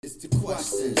It's the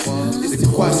questions, it's the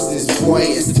questions, boy,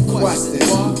 it's the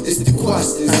questions, it's the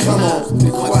questions, come on, the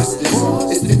questions,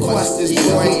 it's the questions,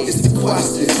 boy, it's the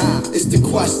questions, it's the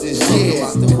questions,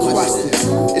 yeah, the questions,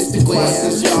 it's the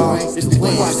questions, y'all, it's the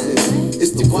questions,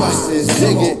 it's the questions,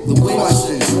 dig it, the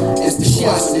questions, it's the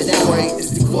questions, boy,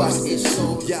 it's the questions,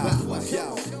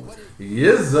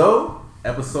 Yizzo,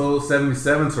 episode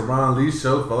 77, Teron Lee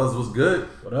Show, fellas, what's good?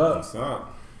 What up? What's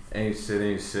up? Ain't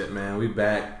shit, man. We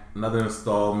back. Another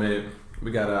installment.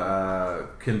 We got a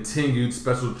continued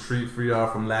special treat for y'all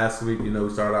from last week. You know, we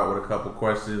started out with a couple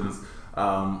questions,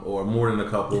 or more than a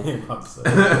couple.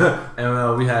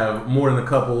 And we have more than a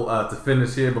couple to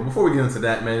finish here. But before we get into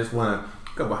that, man, just want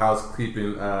a couple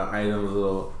housekeeping items,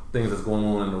 little things that's going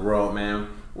on in the world, man.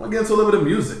 I want to get into a little bit of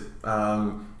music.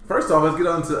 First off, let's get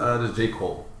on to this J.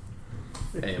 Cole.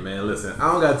 Hey, man, listen.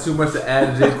 I don't got too much to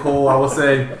add to J. Cole. I would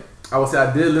say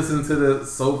I did listen to the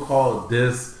so-called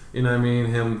diss. You know what I mean?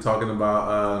 Him talking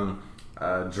about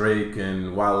Drake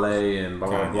and Wale and blah,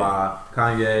 blah, blah,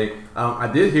 Kanye. I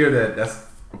did hear that that's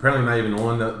apparently not even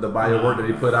on the body of work that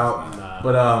he put out.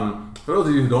 But for those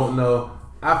of you who don't know,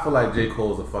 I feel like J.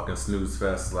 Cole's a fucking snooze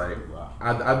fest. Like,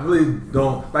 I really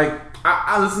don't. Like,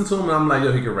 I listen to him and I'm like,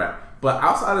 yo, he can rap. But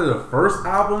outside of the first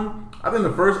album, I think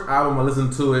the first album I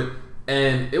listened to it,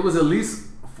 and it was at least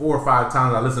 4 or 5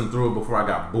 times I listened through it before I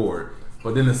got bored.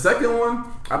 But then the second one,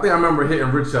 I think I remember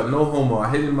hitting Rich up, no homo.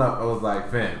 I hit him up. I was like,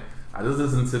 fam, I just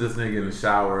listened to this nigga in the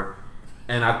shower,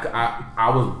 and I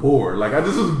was bored. Like, I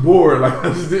just was bored. Like,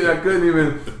 I couldn't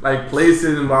even like place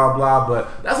it and blah blah.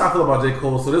 But that's how I feel about J.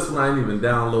 Cole. So this one I didn't even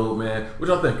download, man. What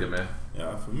y'all thinking, man?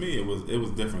 Yeah, for me it was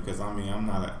different because I mean I'm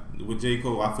not with J.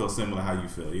 Cole. I feel similar how you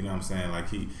feel. You know what I'm saying? Like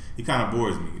he kind of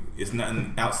bores me. It's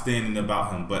nothing outstanding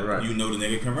about him, but you know the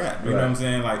nigga can rap. You know what I'm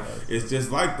saying? Like it's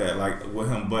just like that, like with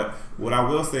him. But what I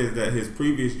will say is that his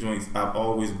previous joints, I've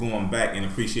always gone back and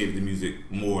appreciated the music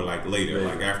more like later,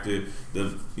 like after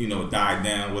the died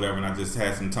down, whatever. And I just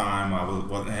had some time. I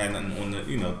wasn't had nothing on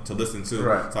the to listen to.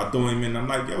 Right. So I threw him in. And I'm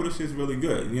like, yo, this shit's really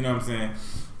good. You know what I'm saying?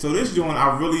 So this joint,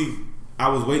 I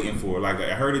was waiting for it. Like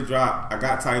I heard it drop, I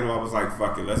got title, I was like,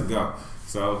 fuck it, let's go.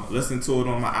 So listened to it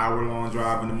on my hour-long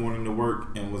drive in the morning to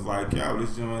work and was like, yo,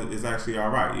 this joint is actually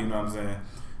alright, you know what I'm saying?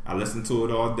 I listened to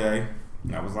it all day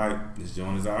and I was like, this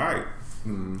joint is alright.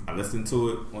 I listened to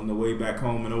it on the way back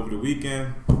home and over the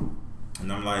weekend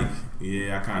and I'm like,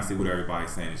 yeah, I kind of see what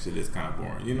everybody's saying. Shit is kind of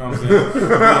boring, you know what I'm saying? You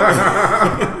know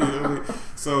what I mean?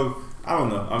 So I don't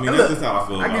know. I mean, that's just how I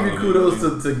feel. I give you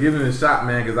kudos to giving it a shot,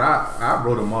 man, because I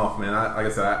wrote him off, man. Like I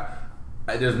said,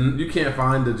 you can't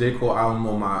find the J. Cole album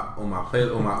on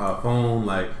my phone.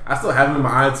 Like I still have him in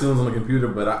my iTunes on the computer,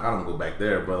 but I don't go back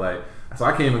there. But like, so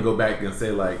I can't even go back and say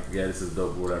like, yeah, this is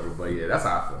dope or whatever. But yeah, that's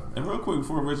how I feel. And real quick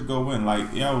before Rich go in, like,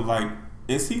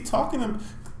 is he talking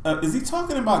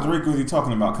about Drake or is he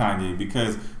talking about Kanye?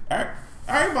 Because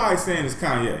everybody's saying it's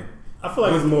Kanye. I feel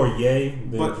like it's more Ye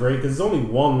than Drake. Because there's only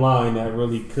one line that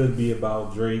really could be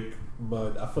about Drake,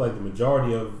 but I feel like the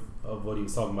majority of what he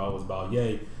was talking about was about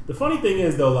Ye. The funny thing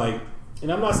is though, like,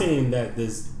 and I'm not saying that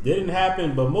this didn't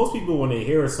happen, but most people when they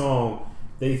hear a song,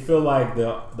 they feel like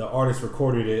the artist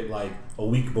recorded it like a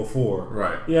week before.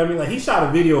 Right. You know what I mean? Like he shot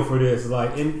a video for this,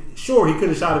 like, and sure he could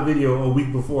have shot a video a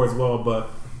week before as well, but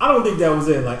I don't think that was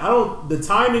it. Like the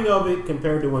timing of it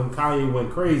compared to when Kanye went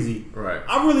crazy. Right.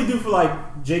 I really do feel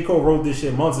like J. Cole wrote this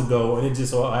shit months ago and it just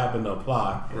so happened to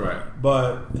apply. Right.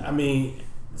 But I mean,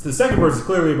 the second verse is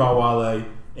clearly about Wale,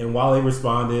 and Wale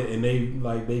responded and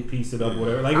they pieced it up,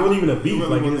 whatever. Like it wasn't even a beef.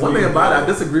 Like one thing about it, I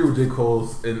disagree with J.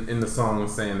 Cole's in the song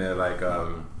saying that like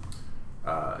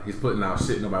he's putting out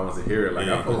shit nobody wants to hear it. Like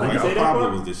I feel like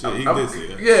Pablo was the shit. He did say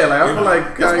that. Yeah, like I feel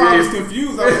like that's why I was Kanye.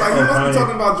 confused. I was like, he must be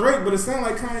talking about Drake, but it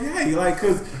sounded like Kanye. Like,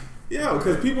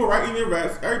 because people writing your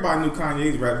raps, everybody knew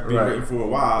Kanye's raps been written for a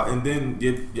while, and then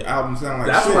your album sounded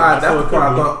like shit.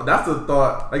 That's the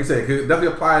thought. Like you said, could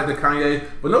definitely apply to Kanye,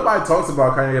 but nobody talks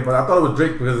about Kanye. But I thought it was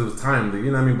Drake because it was timely.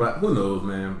 You know what I mean? But who knows,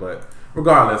 man? But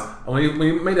regardless, when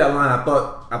he made that line, I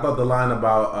thought the line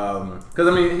about because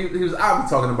I mean he was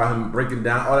obviously talking about him breaking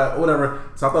down all that or whatever.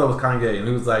 So I thought it was Kanye, and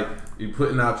he was like, "You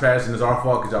putting out trash and it's our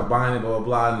fault because y'all buying it, blah blah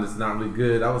blah, and it's not really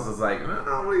good." I was just like, I don't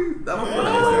feel that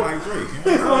way. Like Drake.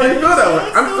 I don't really feel that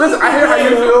way. Listen, I hear how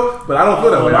you feel, but I don't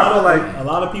feel that way. I feel like a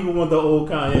lot of people want the old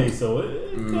Kanye, so it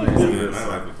I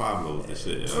like the Pablo was the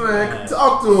shit. Man,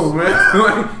 talk to him,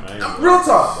 man. Real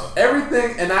talk.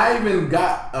 Everything, and I even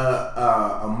got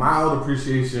a mild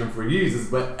appreciation for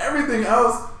Yeezus, but everything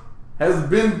else has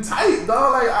been tight,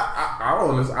 dog. Like I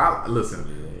don't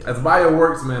listen. As Bio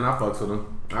works, man, I fucks with him.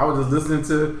 I was just listening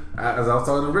to, as I was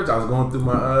talking to Rich, I was going through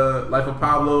my Life of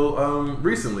Pablo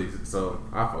recently, so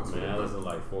I fucked with it. Man, I listened to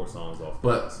like 4 songs off.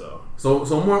 But so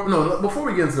more. No, before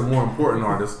we get into the more important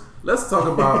artists, let's talk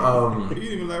about. You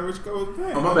didn't even let Rich Cole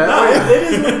play. Oh my bad. No, it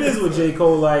is what it is with J.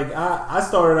 Cole. Like I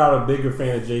started out a bigger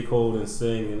fan of J. Cole than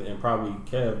Sing and probably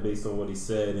Kev based on what he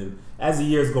said. And as the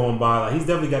years going by, like he's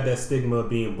definitely got that stigma of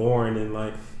being boring. And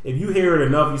like if you hear it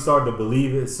enough, you start to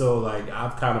believe it. So like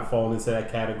I've kind of fallen into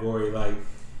that category. Like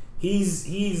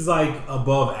he's like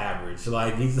above average.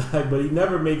 Like he's like, but he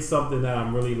never makes something that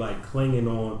I'm really like clinging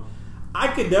on. I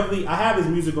have his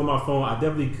music on my phone. I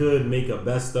definitely could make a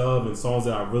best of and songs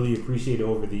that I really appreciated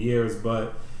over the years,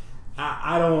 but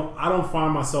I don't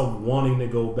find myself wanting to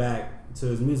go back to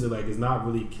his music. Like it's not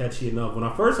really catchy enough. When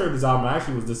I first heard this album, I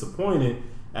actually was disappointed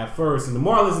at first, and the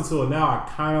more I listen to it now, I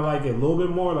kind of like it a little bit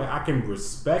more. Like I can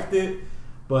respect it,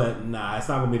 but nah, it's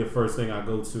not gonna be the first thing I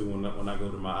go to when I go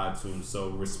to my iTunes. So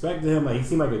respect to him. Like he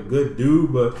seemed like a good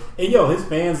dude, but his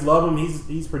fans love him.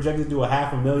 He's projected to do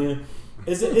 500,000.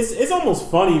 It's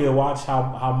almost funny to watch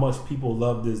how much people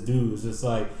love this dude. It's just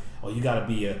like, oh, you got to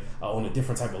be on a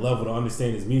different type of level to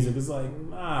understand his music. It's like,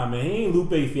 nah, man, he ain't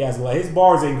Lupe Fiasco. Like his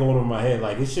bars ain't going over my head.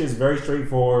 Like his shit is very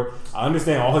straightforward. I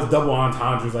understand all his double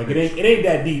entendres. Like it ain't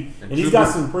that deep. And he's got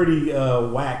some pretty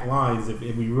whack lines if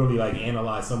we really like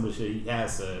analyze some of the shit he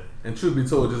has said. And truth be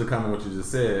told, just to comment on what you just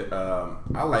said,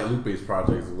 I like Lupe's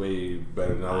projects way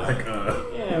better than I like.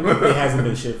 Yeah, Lupe hasn't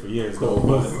been shit for years.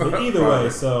 But either way,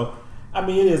 so. I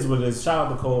mean, it is what it is. Shout out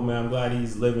to Cole, man. I'm glad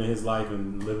he's living his life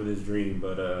and living his dream.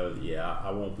 But,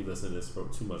 I won't be listening to this for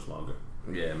too much longer.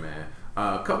 Yeah, man.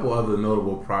 A couple other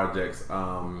notable projects.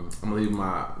 I'm going to leave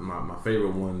my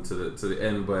favorite one to the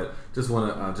end, but just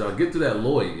want to get to that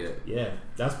Lloyd yet. Yeah,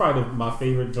 that's probably my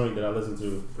favorite joint that I listened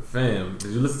to. Fam,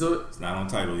 did you listen to it? It's not on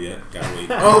title yet. Gotta wait.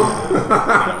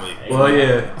 Gotta wait. Well,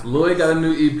 yeah. Lloyd got a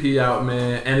new EP out,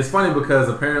 man. And it's funny because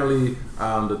apparently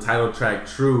the title track,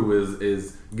 True,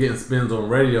 is getting spins on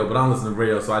radio, but I don't listen to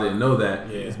radio, so I didn't know that.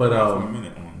 Yeah, but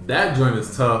that joint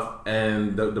is tough,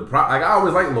 and I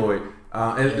always like Lloyd,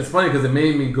 and it's funny because it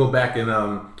made me go back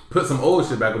and put some old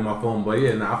shit back on my phone. But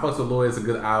yeah, I fucks with Lloyd. It's a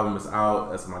good album. It's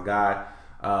out. That's my guy.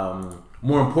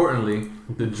 More importantly,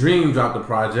 The Dream dropped a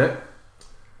project.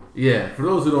 Yeah, for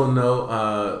those who don't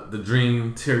know, The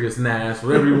Dream, Tyrius Nash,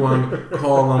 whatever you want to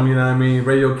call him, you know what I mean,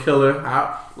 Radio Killer.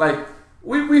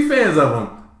 We fans of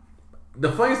him. The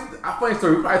funny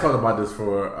story, we probably talked about this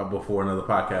before another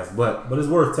podcast, but it's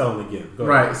worth telling again. Go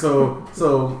right. ahead.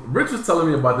 So Rich was telling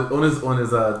me about this on his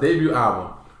debut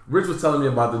album. Rich was telling me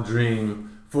about The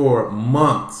Dream for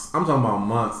months. I'm talking about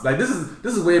months. Like this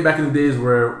is way back in the days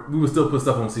where we would still put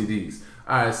stuff on CDs.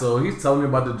 All right, so he's telling me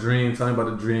about The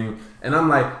Dream, and I'm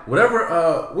like,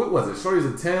 whatever. What was it? Shorty's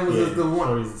a 10 was the one.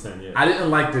 Shorty's a 10. Yeah. I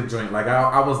didn't like the joint. Like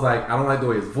I was like, I don't like the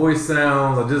way his voice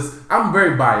sounds. I'm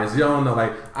very biased. Y'all know.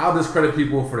 Like I'll discredit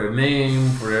people for their name,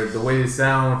 for the way they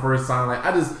sound first time. Like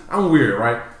I'm weird,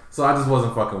 right? So I just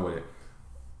wasn't fucking with it.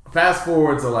 Fast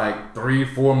forward to like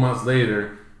 3-4 months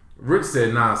later, Rich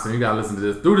said, "Nah, son, you gotta listen to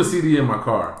this." Threw the CD in my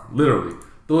car, literally.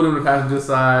 Threw it in the passenger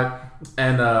side,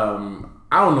 and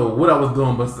I don't know what I was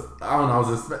doing, but I don't know. I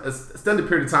was an extended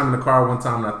period of time in the car one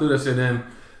time, and I threw that shit in.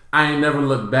 I ain't never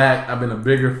looked back. I've been a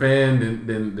bigger fan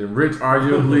than Rich,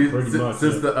 arguably,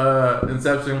 since the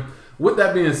inception. With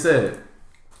that being said,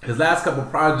 his last couple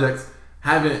projects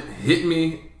haven't hit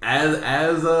me as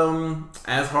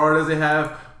hard as they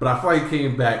have, but I feel like he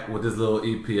came back with this little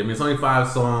EP. I mean, it's only 5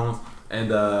 songs,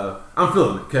 and I'm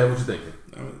feeling it. Kev, what you thinking?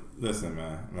 Listen,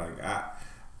 man. Like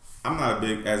I'm not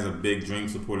a big Dream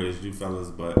supporter as you fellas,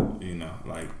 but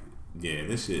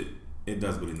this shit, it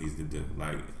does what it needs to do.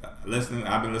 Like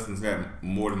I've been listening to that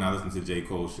more than I listen to J.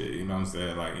 Cole shit. You know what I'm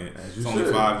saying? Like it's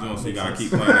only 5 joints, so you gotta keep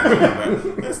playing that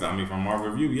joint. That's not me from our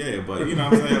review, yeah. But you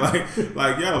know what I'm saying?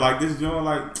 Like this joint,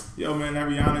 man, that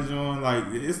Rihanna joint, like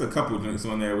it's a couple drinks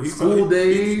on there. He's talking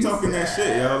that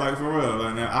shit, yo. Like for real.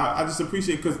 Like I just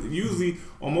appreciate because usually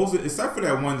on most except for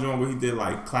that one joint where he did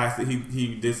like classic,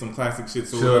 he did some classic shit.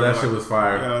 So sure, that shit was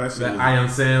fire. Yo, that shit was I Am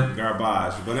Sam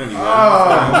garbage. But anyway,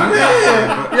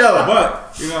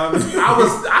 but you know what I mean?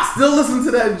 I still listen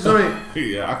to that joint.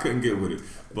 Yeah, I couldn't get with it.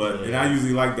 But and I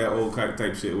usually like that old type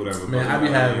shit, whatever. Man, I be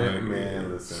having it.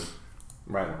 Man, listen.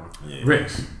 Right on. Yeah.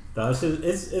 Rich.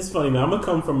 It's funny, man. I'm gonna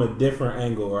come from a different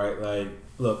angle, right? Like,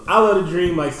 look, I love The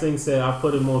Dream. Like Sing said, I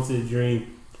put him onto The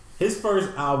Dream. His first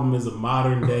album is a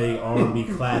modern day R&B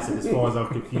classic, as far as I'm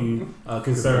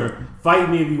concerned. Fight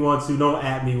me if you want to. Don't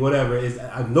at me. Whatever. It's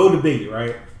no debate,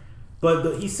 right?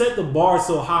 But he set the bar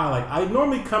so high. Like I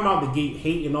normally come out the gate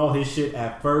hating all his shit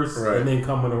at first, and then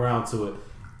coming around to it.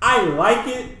 I like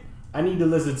it, I need to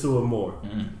listen to it more.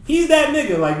 He's that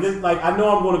nigga. Like this. Like I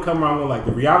know I'm going to come around with like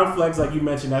the Rihanna flex, like you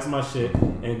mentioned. That's my shit.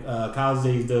 And College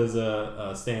Days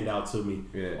does stand out to me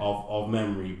off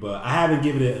memory, but I haven't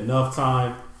given it enough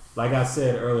time. Like I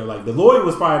said earlier, like the Lloyd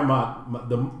was probably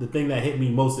the thing that hit me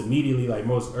most immediately, like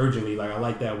most urgently. Like I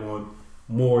like that one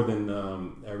more than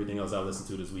everything else I listened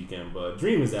to this weekend. But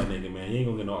Dream is that nigga, man. You ain't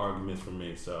gonna get no arguments from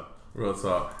me. So real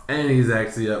talk. And he's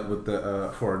actually up with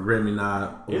the for a Grammy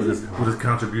nod with his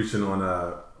contribution on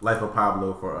Life of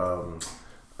Pablo for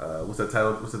what's that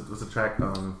title? What's the track?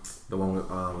 The one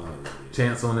with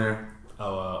Chance on there.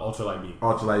 Oh, Ultralight Beam.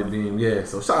 Ultralight Beam, yeah.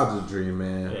 So shout out to Dream,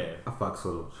 man. Yeah. I fucks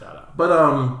with him. Shout out. But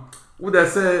with that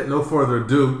said, no further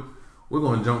ado, we're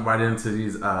gonna jump right into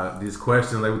these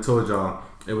questions. Like we told y'all,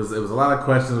 it was a lot of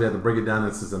questions. We had to break it down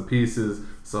into some pieces.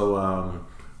 So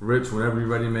Rich, whenever you're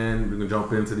ready, man, we can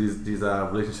jump into these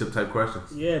relationship type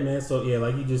questions. Yeah, man. So yeah,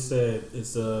 like you just said,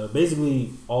 it's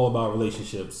basically all about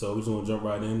relationships. So we're just gonna jump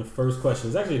right in. The first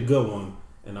question is actually a good one,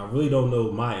 and I really don't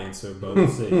know my answer, but we'll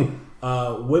see.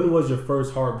 When was your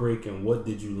first heartbreak, and what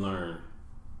did you learn?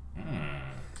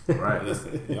 Right.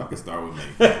 Listen, y'all can start with me.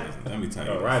 Listen, let me tell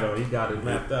you. All right, he got it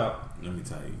mapped out. Let me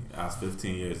tell you, I was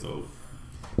 15 years old.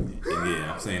 And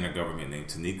yeah, I'm saying a government name,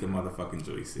 Tanika motherfucking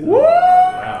Joyce. Woo!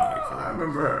 I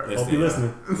remember her. Listen, Hope you're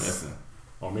listening. Listen.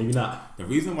 Or maybe not. The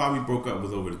reason why we broke up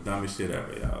was over the dumbest shit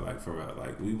ever, y'all. Like, for real.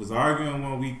 Like, we was arguing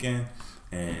one weekend,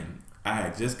 and I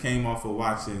had just came off of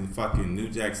watching fucking New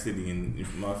Jack City, and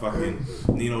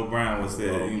motherfucking Nino Brown was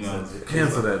there, you know.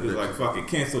 Cancel that bitch. He was like, fucking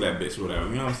cancel that bitch, whatever.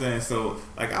 You know what I'm saying? So,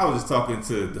 like, I was just talking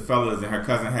to the fellas, and her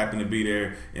cousin happened to be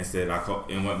there, and said,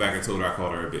 and went back and told her I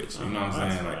called her a bitch. You know what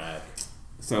I'm saying? Like,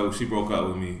 so she broke up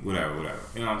with me, whatever.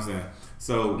 You know what I'm saying?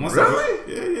 So once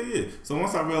really? Yeah. So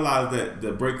once I realized that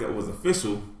the breakup was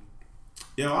official,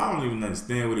 yo, I don't even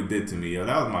understand what it did to me. Yo,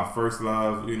 that was my first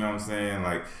love, you know what I'm saying?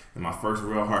 Like, and my first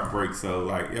real heartbreak. So,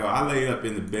 like, yo, I laid up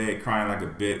in the bed crying like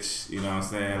a bitch, you know what I'm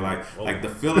saying? Like the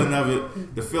feeling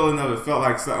of it felt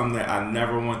like something that I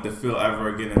never want to feel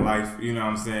ever again in life, you know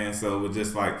what I'm saying? So it was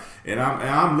just like, and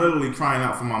I'm literally crying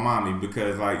out for my mommy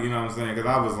because, like, you know what I'm saying? Because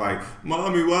I was like,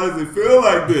 mommy, why does it feel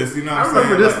like this? You know what I'm saying? I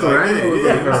remember this story. Yeah, you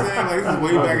know what I'm saying? Like, this is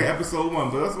way back in episode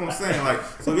 1, but that's what I'm saying. Like,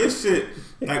 so this shit,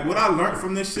 like, what I learned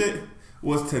from this shit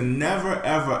was to never,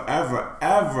 ever, ever,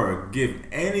 ever give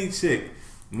any chick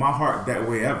my heart that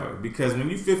way ever. Because when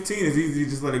you're 15, it's easy to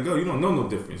just let it go. You don't know no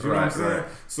difference. You know what I'm saying? Right.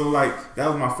 So, like, that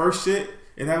was my first shit.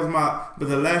 And that was but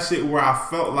the last shit where I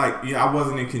felt like, I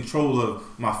wasn't in control of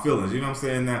my feelings. You know what I'm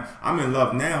saying? Now, I'm in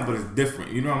love now, but it's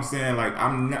different. You know what I'm saying?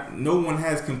 Like, no one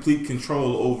has complete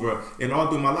control over it all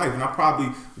through my life. And I probably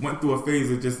went through a phase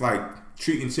of just, like,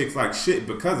 treating chicks like shit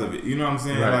because of it. You know what I'm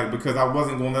saying? Right. Like, because I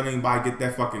wasn't going to let anybody get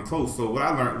that fucking close. So what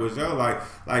I learned was,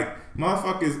 like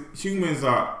motherfuckers, humans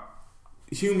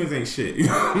ain't shit. You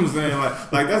know what I'm saying?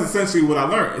 Like that's essentially what I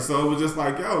learned. So it was just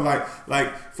like, yo,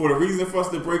 like for the reason for us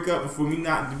to break up and for me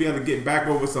not to be able to get back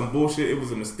over some bullshit, it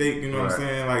was a mistake. You know what I'm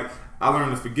saying? Like, I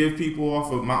learned to forgive people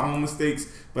off of my own mistakes,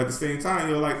 but at the same time,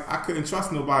 yo, like, I couldn't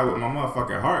trust nobody with my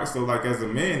motherfucking heart. So, like, as a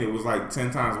man, it was like 10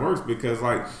 times worse because,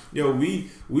 like, yo, we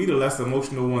the less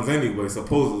emotional ones anyway,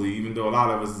 supposedly, even though a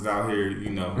lot of us is out here, you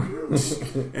know.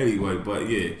 Anyway, but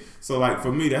yeah. So, like,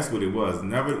 for me, that's what it was.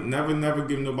 Never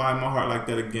give nobody my heart like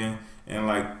that again. And,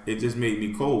 like, it just made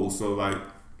me cold. So, like,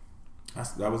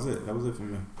 that was it. That was it for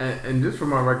me. And just for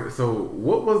my record, so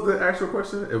what was the actual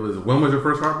question? It was, when was your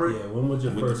first heartbreak? Yeah, when was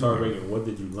your first heartbreak and what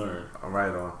did you learn? All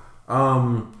right,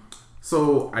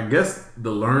 so I guess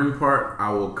the learn part, I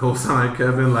will co-sign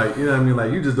Kevin. Like, you know what I mean?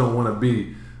 Like, you just don't want to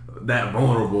be that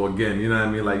vulnerable again. You know what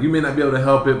I mean? Like, you may not be able to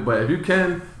help it, but if you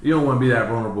can, you don't want to be that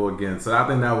vulnerable again. So I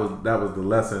think that was the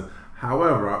lesson.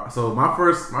 However, so my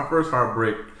first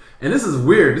heartbreak, and this is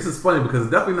weird. This is funny because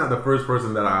it's definitely not the first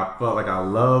person that I felt like I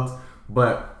loved.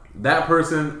 But that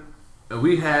person,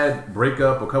 we had a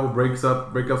couple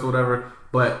breakups or whatever,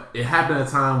 but it happened at a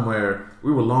time where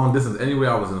we were long distance anyway.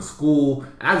 I was in school,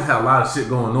 and I just had a lot of shit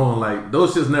going on. Like,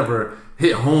 those shits never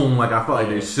hit home like I felt like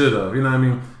they should have. You know what I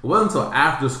mean? It wasn't until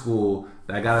after school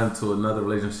that I got into another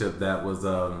relationship that was,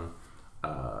 I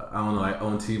don't know, like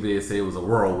on TV they say it was a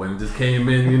whirlwind. It just came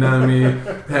in, you know what I mean?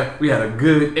 We had a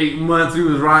good 8 months. We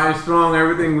was riding strong.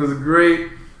 Everything was great.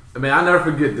 I mean, I'll never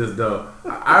forget this, though.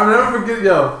 I'll never forget,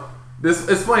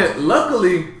 it's funny.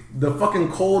 Luckily, the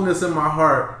fucking coldness in my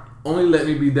heart only let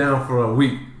me be down for a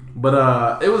week.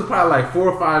 But it was probably like 4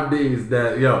 or 5 days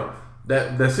that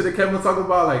shit that Kevin was talking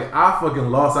about, like, I fucking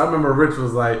lost. I remember Rich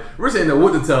ain't know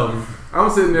what to tell me. I'm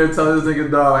sitting there telling this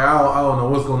nigga, dog, like, I don't know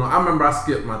what's going on. I remember I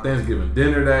skipped my Thanksgiving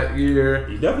dinner that year.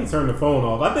 You definitely turned the phone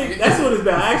off. I think that's what it's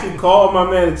been. I actually called my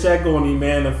man to check on him,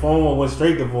 man. The phone went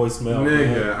straight to voicemail.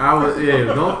 Nigga, man. I was,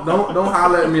 don't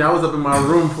holler at me. I was up in my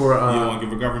room for, you don't want to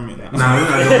give a government now. Nah, we're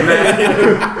not doing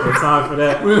that. No time for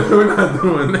that. We're not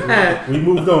doing that. We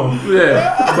moved on.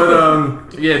 Yeah,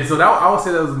 but yeah. So that I would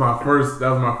say that was my first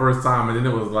time, and then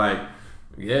it was like,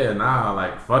 yeah, nah,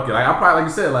 like fuck it. Like I probably, like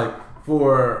you said, like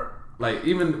for like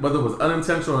even whether it was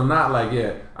unintentional or not, like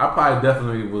yeah, I probably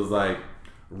definitely was like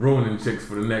ruining chicks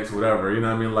for the next whatever. You know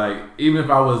what I mean? Like even if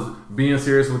I was being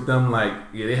serious with them, like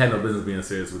yeah, they had no business being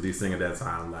serious with these things at that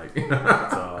time. Like,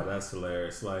 oh, that's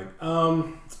hilarious. Like,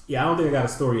 yeah, I don't think I got a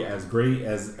story as great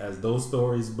as those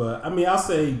stories, but I mean, I'll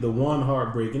say the one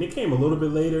heartbreak, and it came a little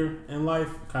bit later in life,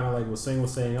 kind of like what Singh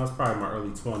was saying. I was probably in my early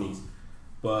 20s,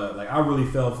 but like I really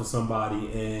fell for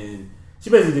somebody, and she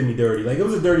basically did me dirty. Like it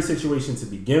was a dirty situation to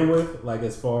begin with, like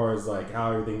as far as like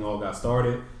how everything all got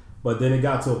started. But then it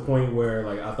got to a point where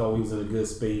like I thought we was in a good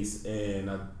space,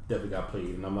 and I definitely got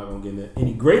played. And I'm not gonna get into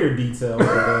any greater detail,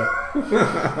 but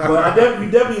you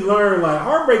definitely learn like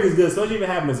heartbreak is good, especially if it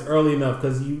happens early enough,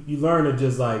 because you learn to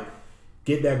just like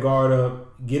get that guard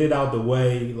up, get it out the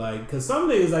way, like because some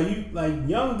days like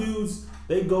young dudes.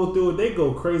 They go through it. They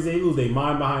go crazy. They lose their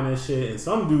mind behind that shit. And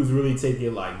some dudes really take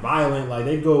it like violent. Like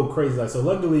they go crazy. Like so.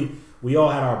 Luckily, we all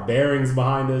had our bearings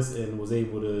behind us and was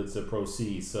able to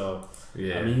proceed. So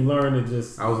yeah, I mean, you learn to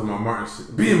just. I was with my Martin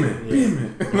shit.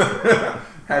 Beaming.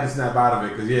 Had to snap out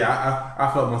of it because yeah, I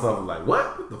felt myself like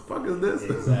what the fuck is this?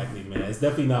 Exactly, man. It's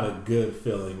definitely not a good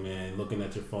feeling, man. Looking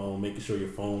at your phone, making sure your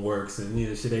phone works,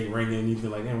 and shit ain't ringing. You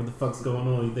feel like, man, what the fuck's going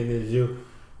on? You think it's you?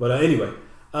 But anyway.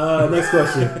 Next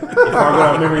question. If I go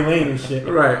down memory lane and shit.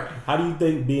 Right. How do you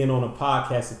think being on a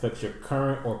podcast affects your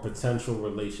current or potential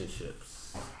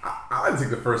relationships? I like to take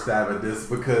the first stab at this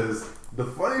because the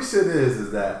funny shit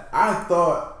is that I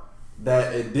thought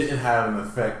that it didn't have an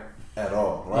effect at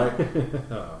all, right?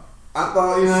 I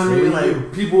thought, you know what I mean?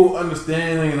 Like people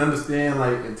understand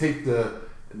like and take the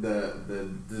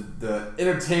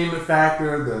entertainment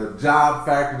factor, the job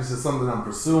factor, this is something I'm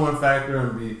pursuing factor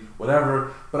and be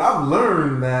whatever. But I've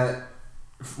learned that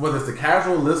whether it's a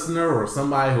casual listener or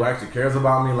somebody who actually cares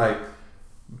about me, like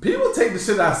people take the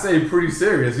shit I say pretty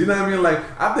serious. You know what I mean? Like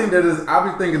I think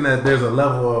I'll be thinking that there's a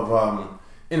level of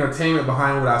entertainment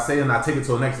behind what I say, and I take it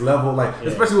to the next level. Like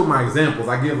especially with my examples,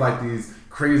 I give like these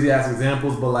crazy ass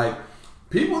examples, but like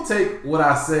people take what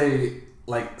I say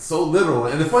like so literal.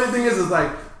 And the funny thing is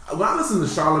like when I listen to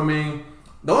Charlamagne,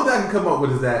 the only thing I can come up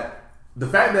with is that the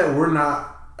fact that we're not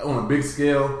on a big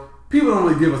scale, people don't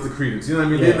really give us the credence. You know what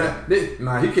I mean?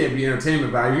 Yeah. He can't be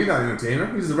entertainment value. He's not an entertainer.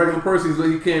 He's just a regular person.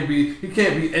 He can't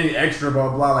be any extra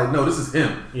blah blah. Like no, this is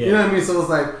him. Yeah. You know what I mean? So it's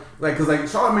like because like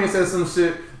Charlamagne says some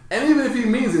shit. And even if he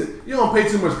means it, you don't pay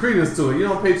too much credence to it. You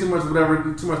don't pay too much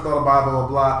too much thought about blah blah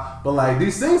blah. But like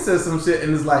these things says some shit,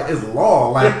 and it's like it's law.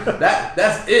 Like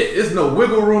that's it. It's no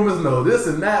wiggle room. It's no this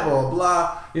and that blah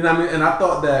blah. You know what I mean? And I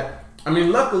thought that. I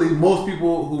mean, luckily most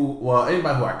people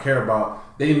anybody who I care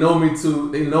about, they know me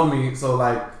too. They know me, so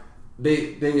like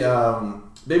they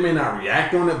may not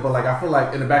react on it, but like I feel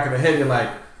like in the back of the head, you're like,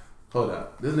 hold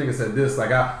up, this nigga said this.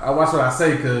 Like I watch what I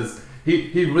say because.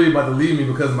 He really about to leave me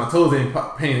because my toes ain't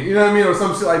painted. You know what I mean? Or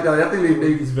some shit like that. Like, I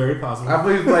think it's very possible. I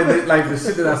believe like the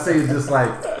shit that I say is just like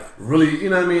really,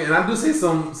 you know what I mean? And I do say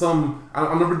some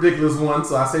I'm a ridiculous one,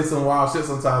 so I say some wild shit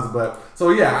sometimes. But so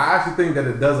yeah, I actually think that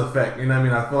it does affect. You know what I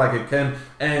mean? I feel like it can.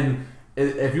 And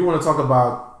if you want to talk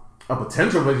about a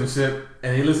potential relationship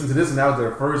and they listen to this and that was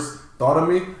their first thought of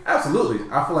me, absolutely.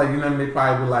 I feel like, you know what I mean, they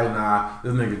probably be like, nah,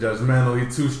 this nigga judgmental, he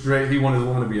too straight, he want his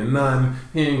woman to be a nun,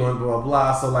 he ain't going to blah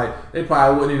blah. So like they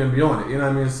probably wouldn't even be on it, you know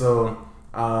what I mean? So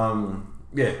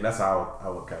yeah, that's how I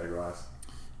would categorize.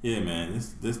 Yeah, man,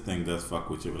 this thing does fuck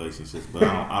with your relationships, but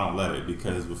I don't let it,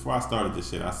 because before I started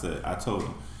this shit, I told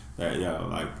him that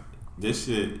like this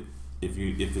shit, if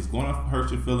it's going to hurt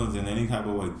your feelings in any type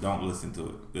of way, don't listen to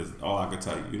it. That's all I can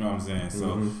tell you. You know what I'm saying?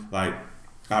 So like,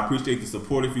 I appreciate the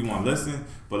support if you want to listen,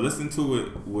 but listen to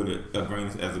it with a grain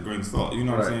of salt. You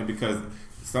know what I'm saying? Because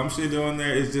some shit on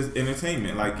there is just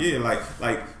entertainment. Like yeah,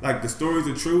 like the stories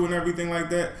are true and everything like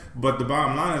that. But the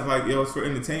bottom line is like, yo, it's for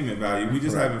entertainment value. We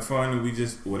just having fun and we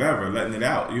just whatever, letting it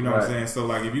out. You know what I'm saying? So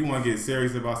like, if you want to get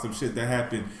serious about some shit that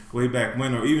happened way back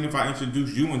when, or even if I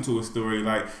introduce you into a story,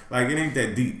 like it ain't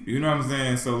that deep. You know what I'm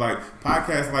saying? So like,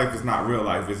 podcast life is not real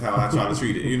life. Is how I try to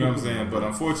treat it. You know what I'm saying? But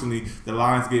unfortunately, the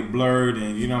lines get blurred,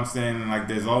 and you know what I'm saying. And like,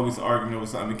 there's always argument over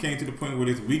something. It came to the point where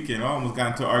this weekend I almost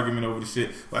got into an argument over the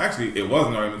shit. Well, actually, it wasn't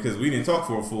wasn't arguing because we didn't talk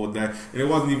for a full day, and it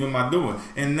wasn't even my doing,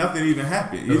 and nothing even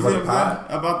happened. You see what I'm saying?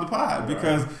 About the pod,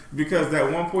 because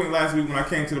that one point last week when I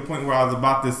came to the point where I was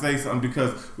about to say something,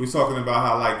 because we were talking about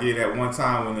how like that one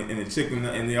time when the chicken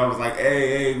and y'all was like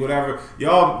hey whatever,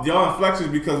 y'all inflections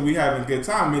because we having a good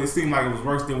time made it seem like it was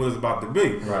worse than what it was about to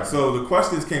be. Right. So the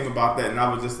questions came about that, and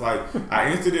I was just like, I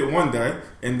answered it one day,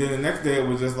 and then the next day it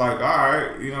was just like, all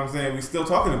right, you know what I'm saying, we still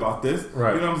talking about this,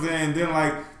 right? You know what I'm saying? And then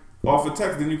like off a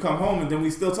text, then you come home, and then we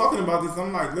still talking about this.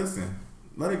 I'm like, listen,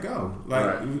 let it go.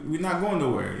 Like we're not going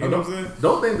nowhere. You know what I'm saying?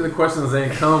 Don't think the questions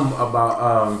ain't come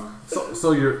about.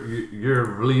 So you're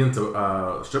really into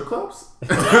strip clubs?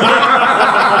 But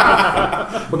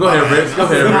go ahead, Rich.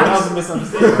 That was a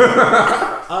misunderstanding.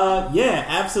 Yeah,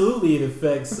 absolutely. It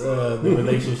affects the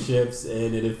relationships,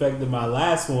 and it affected my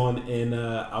last one. And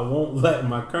I won't let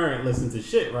my current listen to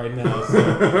shit right now. So.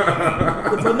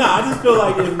 But nah, I just feel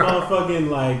like it's motherfucking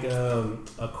like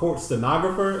a court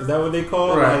stenographer. Is that what they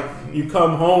call it? Right. Like you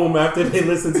come home after they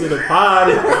listen to the pod,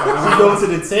 and you go to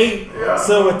the tape. Yeah.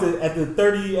 So at the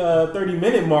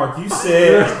 30-minute mark, you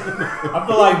said, I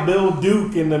feel like Bill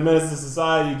Duke in the Menace to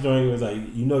Society joint was like,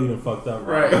 you done fucked up,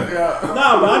 right? Yeah.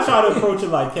 No, but I try to approach it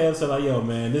like Kev said, like, yo,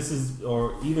 man, this is,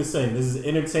 or even saying this is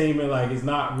entertainment. Like, it's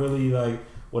not really like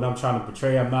what I'm trying to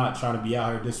portray. I'm not trying to be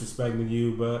out here disrespecting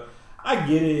you, but I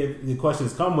get it if the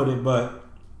questions come with it, but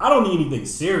I don't need anything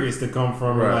serious to come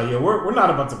from it. Like, yo, we're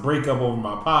not about to break up over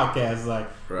my podcast. Like,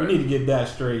 we need to get that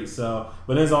straight. So,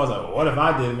 but then it's always like, well, what if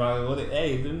I did? Like,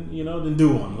 hey, then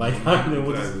do one. Like, then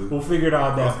we'll figure it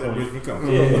out at that point.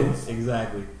 Yeah,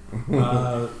 exactly.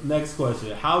 Next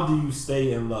question: how do you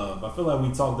stay in love? I feel like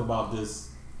we talked about this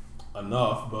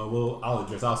enough, but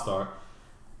I'll start.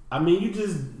 I mean, you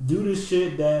just do the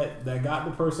shit that got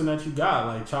the person that you got.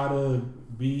 Like, try to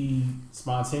be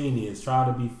spontaneous, try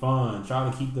to be fun, try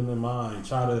to keep them in mind,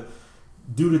 try to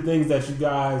do the things that you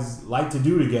guys like to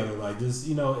do together. Like, just,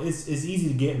 it's easy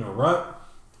to get in a rut.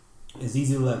 It's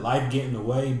easy to let life get in the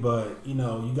way, but, you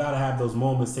got to have those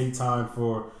moments, take time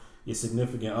for your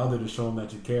significant other to show them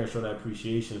that you care, show that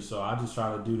appreciation. So I just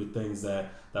try to do the things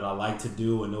that I like to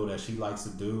do and know that she likes to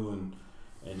do,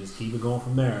 and just keep it going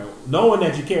from there. Knowing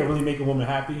that you can't really make a woman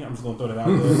happy, I'm just going to throw that out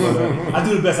there. But I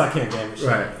do the best I can, damn it.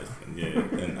 Right. Yeah,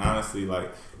 and honestly, like,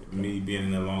 me being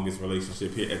in the longest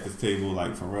relationship here at this table,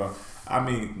 like, for real, I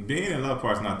mean, being in love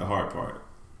part's not the hard part.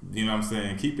 You know what I'm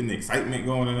saying? Keeping the excitement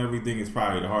going and everything is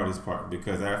probably the hardest part,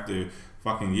 because after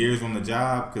fucking years on the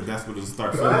job, because that's what it'll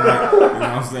start feeling like. You know what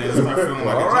I'm saying? It'll start feeling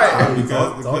like a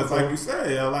job, because like you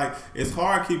said, like, it's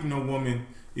hard keeping a woman,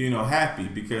 happy,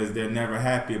 because they're never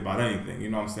happy about anything. You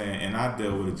know what I'm saying? And I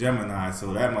deal with a Gemini,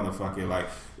 so that motherfucker, like,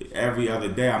 every other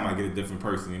day I might get a different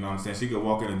person. You know what I'm saying? She could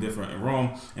walk in a different room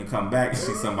and come back and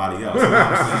see somebody else. You know what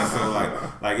I'm saying? So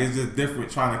like it's just different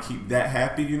trying to keep that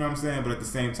happy. You know what I'm saying? But at the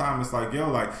same time, it's like,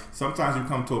 yo, like, sometimes you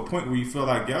come to a point where you feel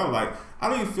like, yo, like, I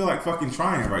don't even feel like fucking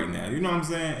trying right now. You know what I'm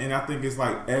saying? And I think it's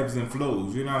like ebbs and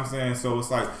flows. You know what I'm saying? So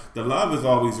it's like the love is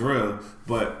always real,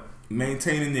 but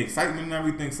maintaining the excitement and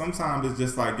everything, sometimes it's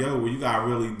just like, yo, where you gotta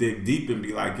really dig deep and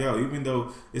be like, yo, even though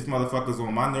this motherfucker's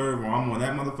on my nerve or I'm on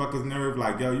that motherfucker's nerve,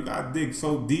 like, yo, you gotta dig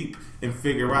so deep and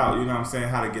figure out, you know what I'm saying,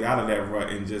 how to get out of that rut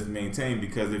and just maintain.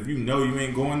 Because if you know you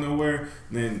ain't going nowhere,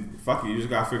 then fuck you just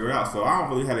gotta figure it out. So I don't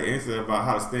really have an answer about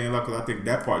how to stay in love, because I think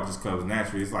that part just comes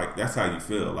naturally. It's like, that's how you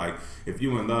feel. Like, if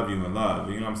you in love, you in love.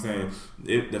 You know what I'm saying?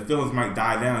 If the feelings might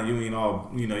die down, you ain't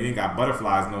all, you ain't got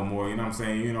butterflies no more. You know what I'm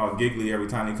saying? You ain't all giggly every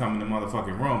time they come in the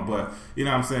motherfucking room. But you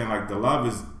know what I'm saying? Like, the love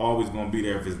is always gonna be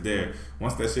there if it's there.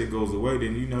 Once that shit goes away,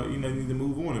 then you need to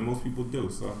move on, and most people do.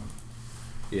 So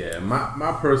yeah,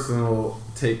 my personal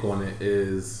take on it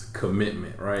is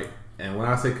commitment, right? And when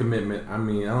I say commitment, I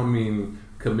don't mean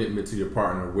commitment to your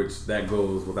partner, which that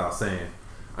goes without saying.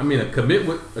 I mean a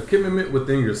commitment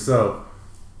within yourself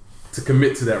to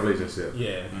commit to that relationship.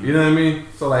 Yeah. You know what I mean?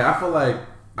 So, like, I feel like,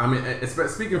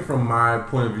 speaking from my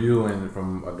point of view and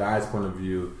from a guy's point of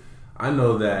view, I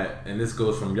know that, and this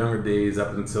goes from younger days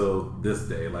up until this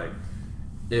day, like,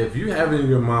 if you have in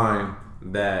your mind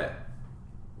that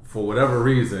for whatever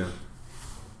reason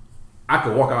I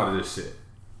could walk out of this shit,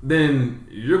 then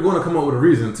you're going to come up with a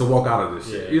reason to walk out of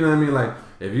this shit. You know what I mean? Like,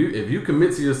 if you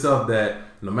commit to yourself that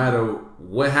no matter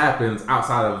what happens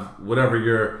outside of whatever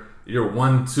your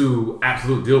 1-2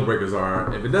 absolute deal breakers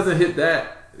are, if it doesn't hit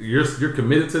that, you're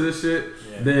committed to this shit,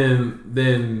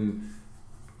 then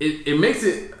it makes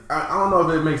it, I don't know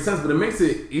if it makes sense, but it makes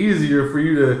it easier for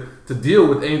you to deal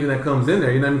with anything that comes in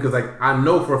there. You know what I mean? Because, like, I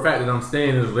know for a fact that I'm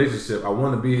staying in this relationship. I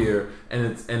want to be here, and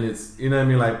it's you know what I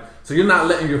mean? Like, so you're not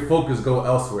letting your focus go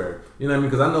elsewhere. You know what I mean?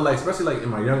 Because I know, like, especially like in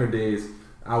my younger days,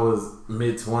 I was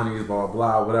mid-20s, blah blah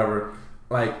blah, whatever.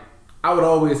 Like, I would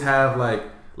always have like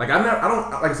I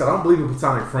don't like I said, I don't believe in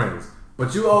platonic friends,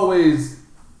 but you always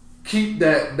keep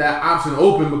that option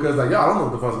open because like, yo, I don't know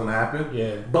what the fuck's gonna happen.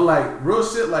 Yeah. But like real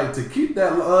shit, like to keep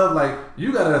that love, like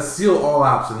you gotta seal all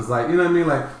options. Like, you know what I mean?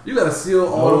 Like you gotta seal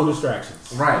all those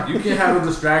distractions. Right. You can't have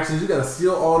those distractions. You gotta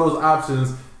seal all those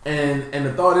options. And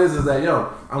the thought is that,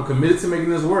 yo, I'm committed to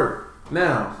making this work.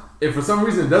 Now, if for some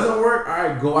reason it doesn't work, all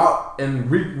right, go out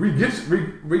and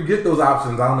re-get those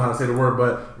options. I don't know how to say the word,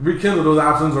 but rekindle those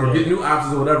options or get new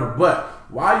options or whatever. But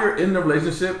while you're in the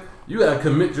relationship, you gotta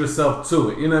commit yourself to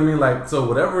it. You know what I mean? Like, so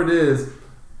whatever it is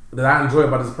that I enjoy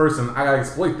about this person, I gotta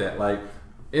exploit that. Like,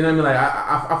 you know what I mean? Like,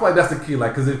 I feel like that's the key.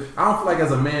 Like, cause I don't feel like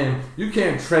as a man, you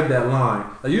can't tread that line.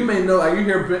 Like, you may know, like, you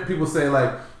hear people say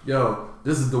like, yo,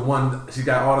 this is the one, she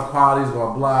got all the qualities,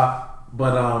 blah, blah,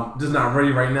 but just not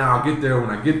ready right now. I'll get there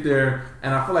when I get there.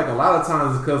 And I feel like a lot of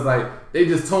times it's because, like, they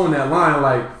just tone that line,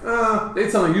 like, they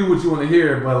telling you what you want to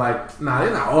hear, but, like, nah,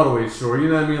 they're not all the way sure. You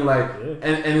know what I mean? Like,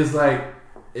 and it's like,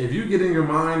 if you get in your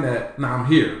mind that, nah, I'm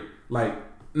here. Like,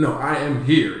 no, I am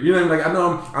here. You know what I mean? Like, I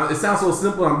know it sounds so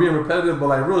simple, I'm being repetitive, but,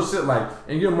 like, real shit, like,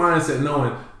 in your mindset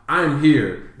knowing, I'm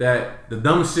here, that the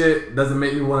dumb shit doesn't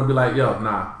make me want to be like, yo,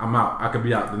 nah, I'm out. I could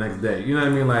be out the next day. You know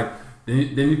what I mean? Like,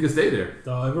 then you can stay there.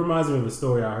 It reminds me of a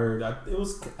story I heard. I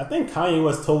think Kanye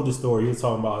West told the story. He was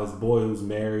talking about his boy who's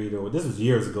married, or this was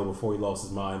years ago before he lost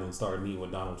his mind and started meeting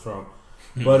with Donald Trump.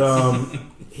 But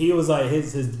he was like,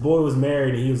 his boy was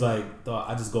married, and he was like,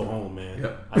 I just go home, man.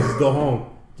 Yep. I just go home.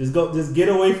 Just get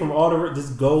away from all the.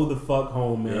 Just go the fuck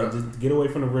home, man. Yep. Just get away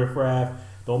from the riffraff.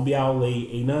 Don't be out late.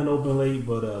 Ain't nothing open late,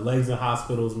 but legs in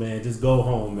hospitals, man. Just go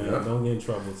home, man. Yep. Don't get in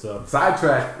trouble. So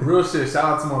sidetrack, real shit. Shout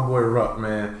out to my boy Ruck,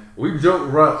 man. We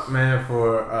joked Ruck, man,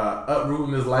 for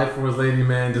uprooting his life for his lady,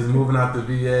 man. Just moving out the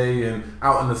VA and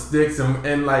out in the sticks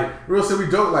and like real shit. We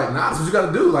joke like, nah, that's what you got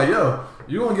to do. Like, yo,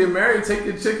 you gonna get married, take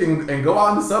your chick and go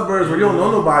out in the suburbs where you don't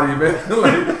know nobody, man.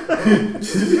 Like,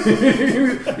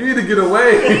 you need to get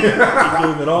away.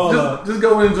 Give it all up. Just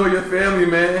go enjoy your family,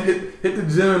 man. Hit the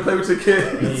gym and play with your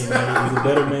kids. Hey, man, he's a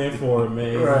better man for it,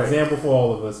 man. He's right. an example for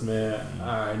all of us, man. All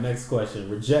right, next question.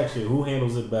 Rejection. Who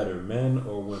handles it better, men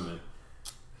or women?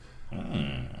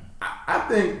 I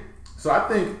think so. I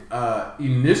think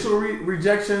initial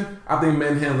rejection, I think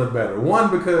men handle it better.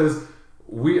 One, because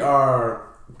we are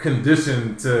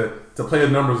conditioned to play a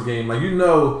numbers game. Like, you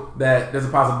know that there's a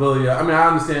possibility. I mean, I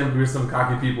understand we're some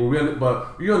cocky people,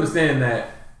 but you understand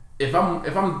that if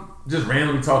I'm just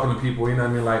randomly talking to people, you know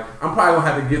what I mean? Like, I'm probably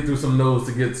gonna have to get through some no's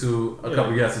to get to a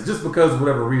couple yeses, just because of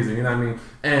whatever reason, you know what I mean?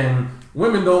 And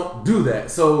women don't do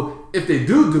that. So if they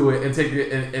do it and take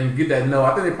it and get that no,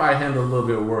 I think they probably handle it a little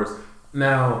bit worse.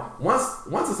 Now, once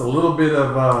it's a little bit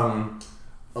of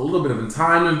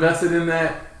time invested in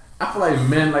that, I feel like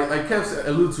men, like Kev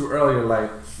alluded to earlier, like,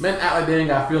 men act like they ain't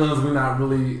got feelings, we not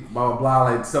really blah blah blah,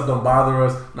 like stuff don't bother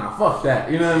us. Nah, fuck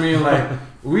that. You know what I mean? Like,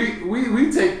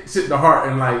 we take shit to heart,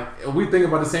 and like we think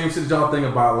about the same shit y'all think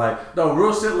about. Like, no,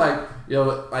 real shit, like,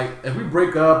 yo, like if we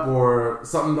break up or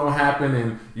something don't happen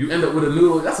and you end up with a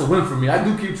noodle, that's a win for me. I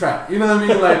do keep track. You know what I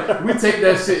mean? Like, we take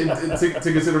that shit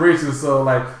into consideration. So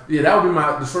like, yeah, that would be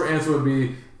the short answer would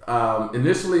be,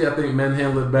 initially I think men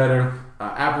handle it better.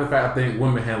 After the fact, I think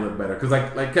women handle it better. Because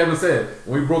like Kevin said,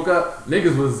 when we broke up,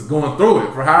 niggas was going through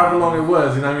it for however long it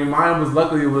was. You know what I mean? Mine was,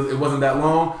 luckily, it wasn't that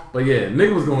long. But yeah,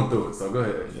 niggas was going through it. So go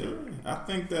ahead. Yeah, I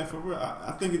think that for real,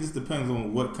 I think it just depends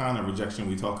on what kind of rejection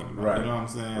we talking about. Right. You know what I'm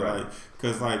saying? Right. Like,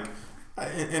 because like,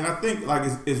 and I think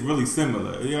like it's really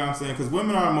similar. You know what I'm saying? Because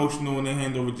women are emotional when they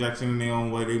handle rejection in their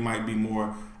own way. They might be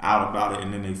more out about it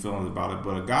and then they feelings about it.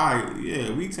 But a guy,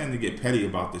 yeah, we tend to get petty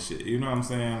about this shit. You know what I'm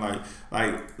saying? Like,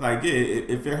 yeah,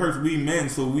 if it hurts we men,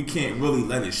 so we can't really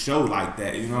let it show like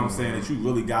that. You know what I'm saying? That you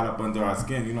really got up under our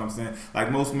skin. You know what I'm saying?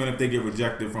 Like, most men, if they get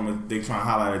rejected from they try and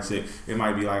holler at a chick, it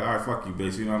might be like, all right, fuck you,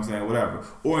 bitch. You know what I'm saying? Whatever.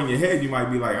 Or in your head, you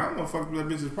might be like, I don't know, fuck that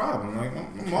bitch's problem. Like,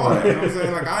 I'm all that. You know what I'm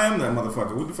saying? Like, I am that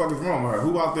motherfucker. What the fuck is wrong with her?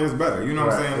 Who out there is better? You know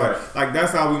what I'm saying? Like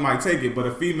that's how we might take it. But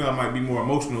a female might be more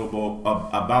emotional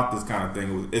about this kind of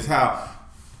thing. It's how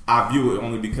I view it,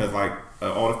 only because like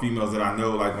all the females that I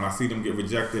know, like when I see them get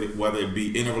rejected, whether it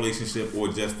be in a relationship or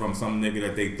just from some nigga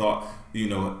that they thought, you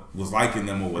know, was liking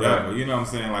them or whatever. Right. You know what I'm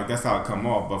saying? Like, that's how it come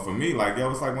off. But for me, like,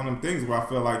 yo, it's like one of them things where I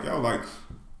feel like, yo, like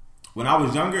when I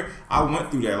was younger, I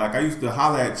went through that. Like, I used to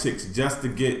holler at chicks just to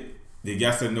get the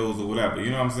yes or no's or whatever. You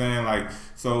know what I'm saying? Like,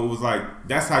 so it was like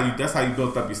that's how you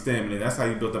built up your stamina. That's how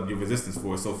you built up your resistance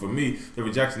for it. So for me, the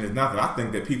rejection is nothing. I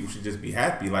think that people should just be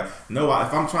happy. Like, no,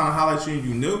 if I'm trying to holler at you and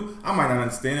you knew, I might not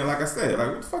understand it. Like I said, like,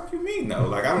 what the fuck you mean? No,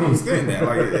 like, I don't understand that.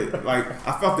 Like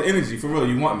I felt the energy for real.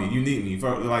 You want me, you need me.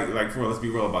 For like for real, let's be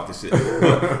real about this shit.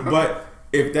 But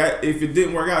if it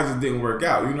didn't work out, it just didn't work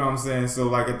out. You know what I'm saying? So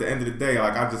like at the end of the day,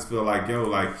 like I just feel like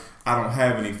I don't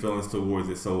have any feelings towards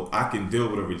it, so I can deal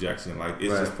with a rejection. Like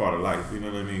it's just part of life. You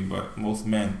know what I mean? But most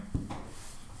men.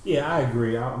 Yeah, I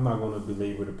agree. I'm not going to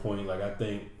belabor the point. Like I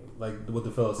think like what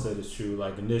the fella said is true.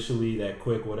 Like initially that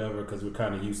quick whatever, because we're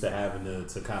kind of used to having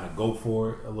to kind of go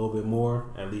for it a little bit more.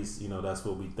 At least that's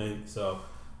what we think. So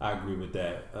I agree with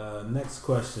that. Next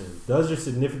question: does your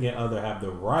significant other have the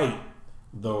right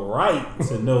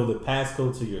to know the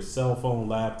passcode to your cell phone,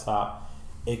 laptop,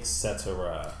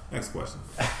 etc.? Next question.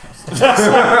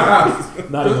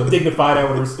 Not even dignify that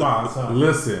with a response. Huh?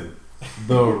 Listen,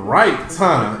 the right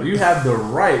time. You have the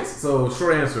right. So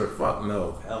short answer: fuck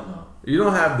no. Hell no. You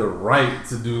don't have the right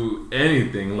to do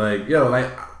anything. Like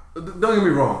don't get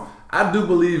me wrong. I do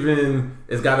believe in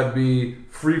it's got to be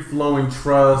free-flowing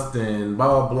trust and blah,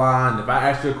 blah, blah. And if I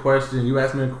ask you a question, you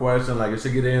ask me a question, like it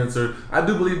should get answered. I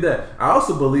do believe that. I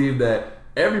also believe that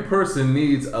every person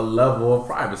needs a level of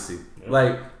privacy. Yeah.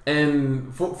 Like,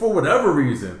 and for whatever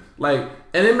reason, like,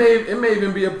 and it may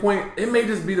even be a point, it may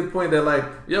just be the point that like,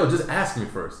 yo, just ask me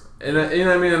first. And you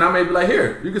know what I mean? And I may be like,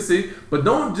 here, you can see. But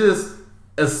don't just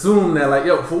assume that like,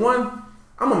 yo, for one,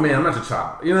 I'm a man, I'm not your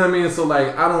child. You know what I mean? So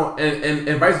like I don't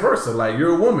and vice versa. Like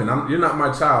you're a woman, you're not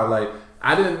my child. Like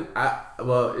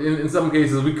well, in some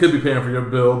cases we could be paying for your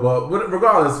bill, but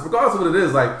regardless of what it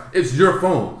is, like it's your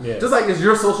phone. Yeah. Just like it's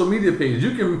your social media page.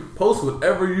 You can post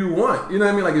whatever you want. You know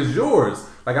what I mean? Like it's yours.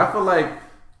 Like I feel like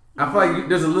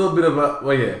there's a little bit of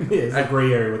it's a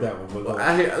gray area with that one. But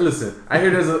I hear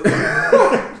there's a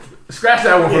scratch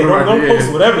that one for the right. Don't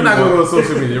post whatever. We're not going to go to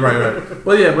social media, right.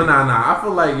 But nah. I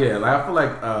feel like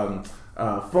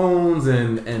phones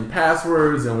and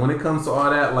passwords, and when it comes to all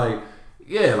that, nah.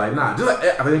 Just like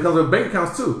I think it comes with bank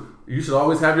accounts too. You should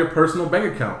always have your personal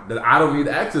bank account that I don't need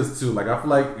access to. Like I feel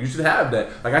like you should have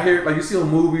that. Like I hear, like you see on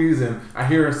movies, and I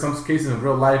hear in some cases in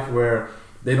real life where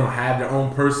they don't have their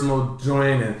own personal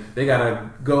joint, and they gotta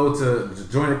go to the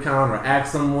joint account or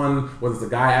ask someone, whether it's a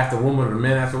guy ask a woman or a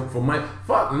man ask for money.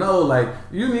 Fuck no, like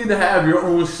you need to have your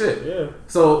own shit. Yeah.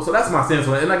 So that's my stance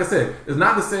on it. And like I said, it's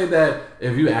not to say that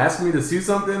if you ask me to see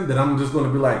something that I'm just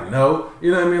gonna be like no. You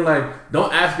know what I mean? Like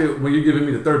don't ask it when you're giving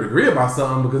me the third degree about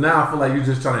something, because now I feel like you're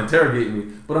just trying to interrogate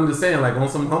me. But I'm just saying, like on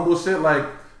some humble shit, like.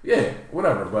 Yeah,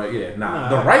 whatever, but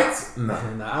rights, no.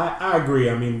 I agree.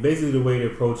 I mean, basically the way to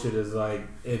approach it is like,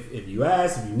 if you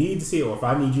ask, if you need to see it, or if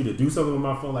I need you to do something with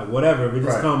my phone, like whatever, if it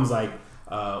just comes like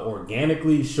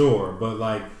organically, sure, but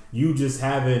like you just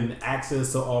having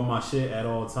access to all my shit at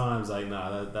all times, like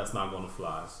that's not gonna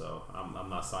fly. So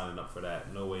I'm not signing up for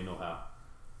that. No way, no how.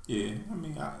 Yeah, I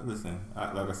mean,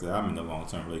 like I said, I'm in a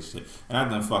long-term relationship, and I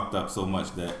done fucked up so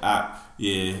much that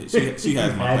she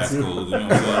has my passcode. You know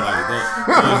what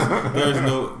I'm saying?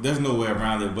 Like there's no way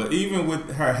around it. But even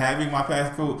with her having my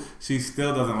passcode, she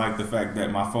still doesn't like the fact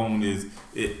that my phone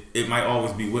it might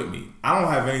always be with me. I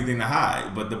don't have anything to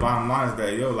hide, but the bottom line is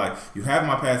that like you have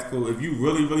my passcode. If you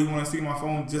really really want to see my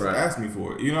phone, just ask me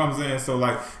for it. You know what I'm saying? So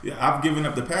like, I've given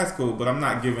up the passcode, but I'm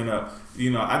not giving up.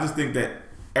 I just think that.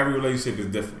 Every relationship is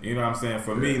different, you know what I'm saying?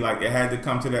 For me, like, it had to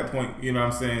come to that point, you know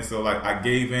what I'm saying? So, like, I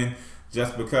gave in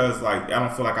just because, like, I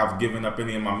don't feel like I've given up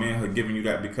any of my manhood giving you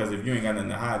that, because if you ain't got nothing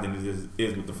to hide, then it just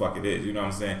is what the fuck it is, you know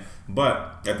what I'm saying?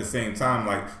 But at the same time,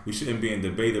 like, we shouldn't be in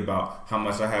debate about how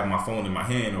much I have my phone in my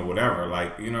hand or whatever.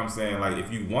 Like, you know what I'm saying? Like,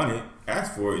 if you want it,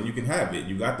 ask for it and you can have it.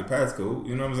 You got the passcode,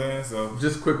 you know what I'm saying? So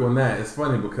just quick on that, it's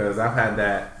funny because I've had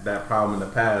that problem in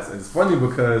the past, and it's funny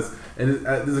because, and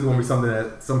this is going to be something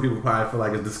that some people probably feel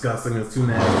like is disgusting, it's too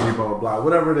nasty, blah blah blah,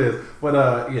 whatever it is. But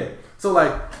so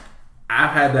like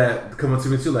I've had that come up to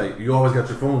me too, like you always got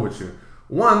your phone with you.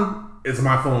 One, it's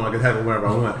my phone, I can have it wherever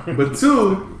I want. But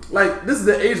two, like this is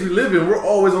the age we live in. We're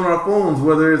always on our phones,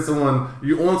 whether it's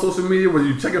you're on social media, whether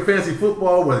you're checking fantasy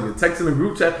football, whether you're texting a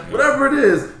group chat, whatever it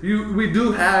is, we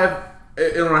do have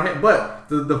it in our hand. But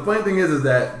the funny thing is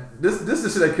that this is the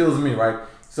shit that kills me, right?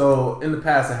 So in the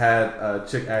past, I had a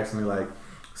chick ask me like,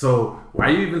 "So why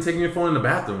are you even taking your phone in the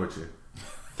bathroom with you?"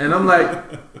 And I'm like,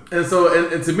 and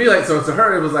to me, like, so to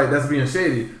her it was like that's being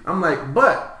shady. I'm like,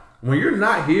 but when you're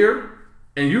not here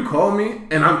and you call me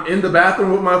and I'm in the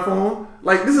bathroom with my phone,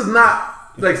 like this is not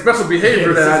like special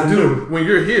behavior that I do when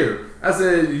you're here. I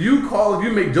said, you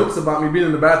make jokes about me being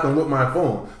in the bathroom with my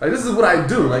phone. Like this is what I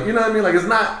do. Like, you know what I mean? Like it's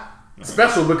not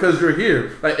special because you're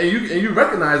here. Like, and you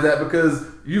recognize that because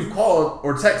you've called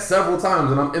or text several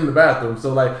times and I'm in the bathroom.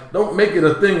 So like, don't make it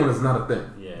a thing when it's not a thing.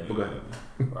 Yeah. But go ahead.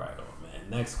 Right on, man.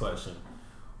 Next question.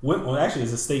 Well, actually,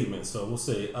 it's a statement, so we'll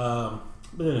see. But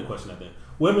then a question, I think.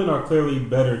 women are clearly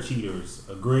better cheaters.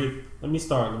 Agree? Let me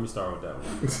start with that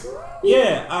one.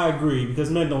 Yeah, I agree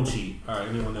because men don't cheat. All right,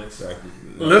 anyone next?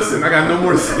 Listen, I got no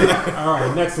more to say. All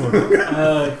right, next one.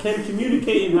 Can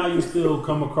communicating how you feel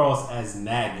come across as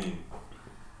nagging?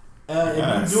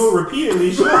 If you do it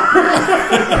repeatedly, sure. Yo,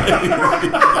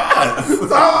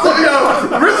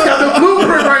 Rich got the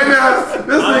blueprint right now.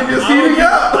 This thing is heating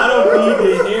up. I don't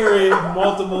need to hear it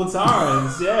multiple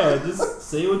times. Yeah, just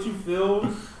say what you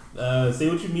feel. Say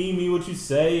what you mean what you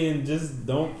say, and just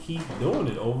don't keep doing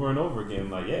it over and over again.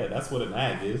 Like, yeah, that's what a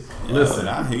nag is. Listen,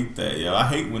 I hate that, yo. I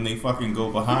hate when they fucking go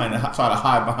behind and try to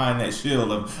hide behind that shield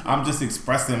of I'm just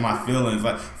expressing my feelings.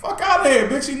 Like, fuck out of here,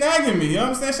 bitch, you nagging me. You know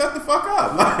what I'm saying? Shut the fuck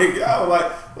up. Like, yo,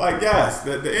 like yes.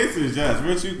 The answer is yes.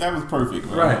 Rich, that was perfect,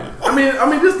 man. Right. I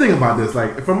mean, just think about this.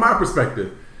 Like, from my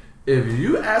perspective, if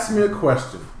you ask me a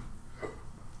question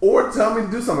or tell me to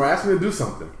do something or ask me to do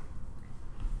something,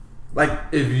 like,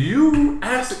 if you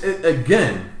ask it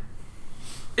again,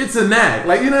 it's a nag.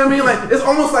 Like, you know what I mean? Like, it's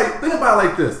almost like, think about it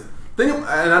like this. And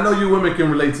I know you women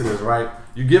can relate to this, right?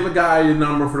 You give a guy your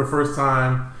number for the first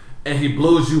time, and he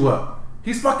blows you up.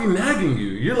 He's fucking nagging you.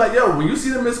 You're like, yo, when you see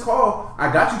the missed call,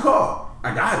 I got you called.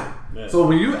 I got it. Yeah. So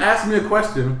when you ask me a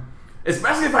question,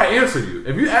 especially if I answer you,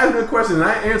 if you ask me a question and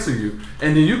I answer you,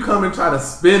 and then you come and try to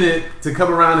spin it to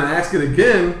come around and ask it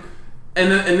again, and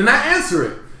then I answer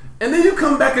it. And then you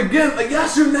come back again, like,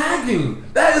 yes, you're nagging.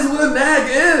 That is what a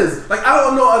nag is. Like, I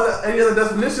don't know any other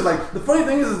definition. Like, the funny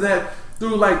thing is that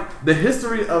through, like, the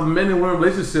history of men and women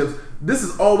relationships, this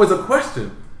is always a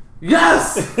question.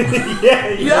 Yes!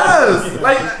 Yes!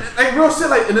 Like, real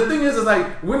shit. Like, and the thing is like,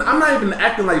 when I'm not even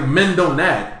acting like men don't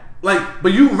nag. Like,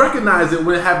 but you recognize it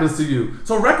when it happens to you.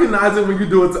 So recognize it when you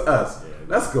do it to us. Yeah.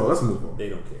 Let's go. Let's move on. They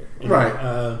don't care. Anyway,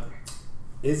 right.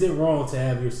 Is it wrong to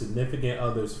have your significant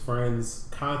other's friends'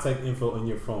 contact info in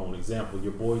your phone? Example,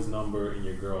 your boy's number in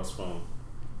your girl's phone.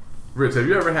 Rich, have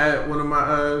you ever had one of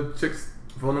my chicks'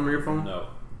 phone number in your phone? No.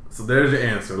 So there's your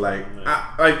answer. Like,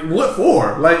 like what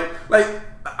for? Like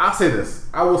I'll say this.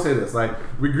 I will say this. Like,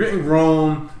 we're getting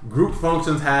grown. Group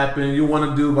functions happen. You want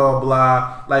to do blah,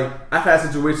 blah. Like, I've had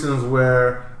situations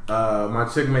where my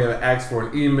chick may have asked for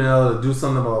an email to do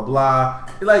something, blah, blah.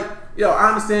 Like, yo, I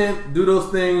understand. Do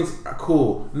those things.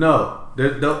 Cool. No.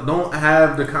 Don't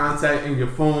have the contact in your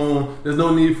phone. There's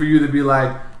no need for you to be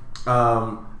like,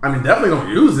 definitely don't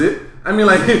use it. I mean,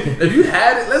 like, if you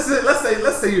had it, let's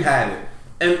say you had it.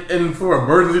 And for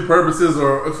emergency purposes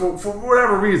or for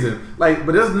whatever reason, like,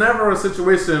 but there's never a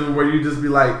situation where you just be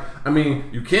like,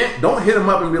 don't hit him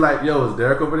up and be like, yo, is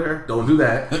Derek over there? Don't do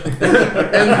that.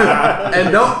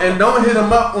 and don't hit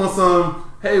him up on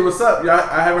some, hey, what's up?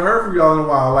 I haven't heard from y'all in a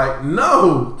while. Like,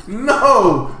 no,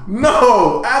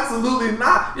 absolutely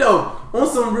not. Yo, on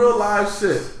some real live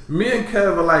shit. Me and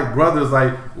Kev are like brothers.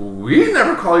 Like, we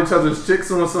never call each other's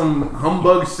chicks on some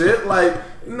humbug shit. Like,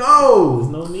 no. There's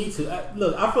no need to.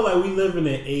 Look, I feel like we live in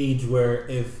an age where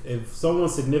if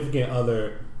someone's significant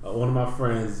other, one of my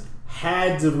friends,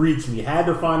 had to reach me, had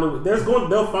to find a way,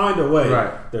 they'll find a way.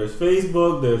 Right. There's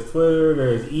Facebook, there's Twitter,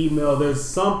 there's email, there's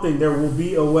something. There will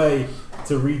be a way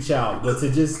to reach out, but to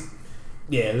just,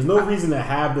 there's no reason to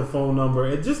have the phone number.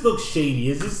 It just looks shady.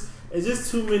 It's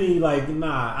just too many. Like,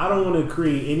 nah, I don't want to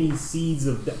plant any seeds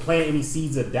of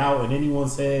doubt in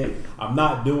anyone's head. I'm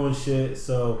not doing shit.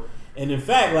 So, and in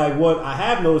fact, like, what I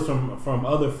have noticed from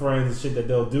other friends and shit that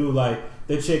they'll do, like,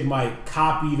 the chick might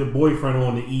copy the boyfriend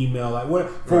on the email, like,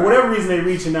 for whatever reason they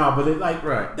reaching out, but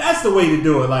that's the way to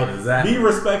do it. Like, Be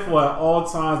respectful at all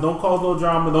times. Don't cause no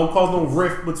drama. Don't cause no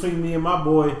rift between me and my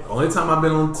boy. Only time I've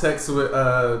been on text with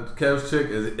Kev's chick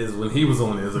is when he was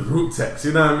on it as a group text.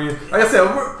 You know what I mean? Like I said,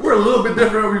 we're a little bit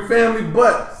different. We're family,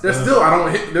 but there's still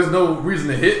there's no reason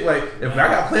to hit. Like, if I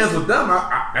got plans with them,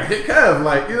 I hit Kev.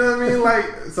 Like, you know what I mean? Like,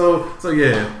 so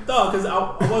yeah. Dog, because I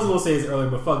wasn't gonna say this earlier,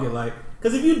 but fuck it, like.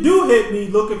 Because if you do hit me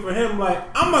looking for him, like,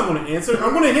 I'm not going to answer.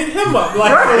 I'm going to hit him up.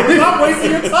 Like, so stop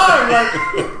wasting your time.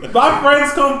 Like, my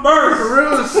friends come first.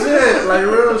 Real shit. Like,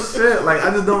 real shit. Like, I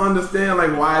just don't understand,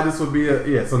 like, why this would be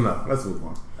so no. Let's move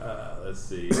on. Let's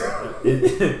see.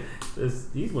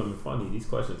 These women funny, these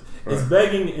questions. Right. Is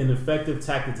begging an effective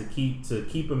tactic to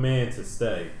keep a man to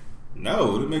stay?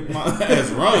 No, to make my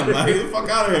ass run. Like, get the fuck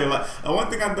out of here. Like, one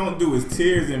thing I don't do is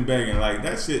tears and begging. Like,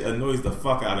 that shit annoys the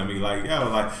fuck out of me. Like, yo,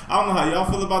 like, I don't know how y'all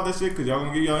feel about that shit because y'all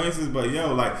gonna give your answers, but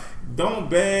yo, like, don't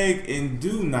beg and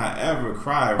do not ever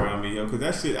cry around me, yo, because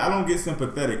that shit, I don't get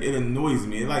sympathetic. It annoys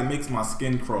me. It, like, makes my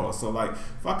skin crawl. So, like,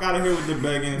 fuck out of here with the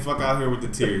begging and fuck out of here with the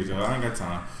tears, yo. I ain't got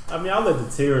time. I mean, I'll let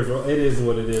the tears roll. It is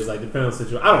what it is. Like, depending on the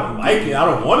situation. I don't like it. I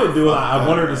don't want to do it. I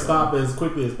want her to stop as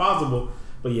quickly as possible.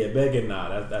 But yeah, begging,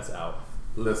 nah, that's out.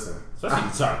 Listen. Especially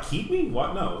you try to keep me?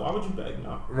 What? No. Why would you beg?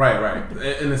 No. Right.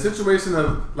 In the situation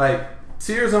of like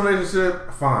tears in a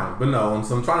relationship, fine. But no, when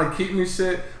some trying to keep me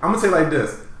shit, I'm gonna say like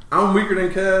this. I'm weaker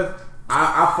than Kev.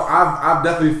 I've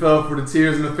definitely fell for the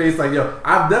tears in the face. Like, yo,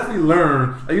 I've definitely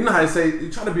learned. Like, you know how they say,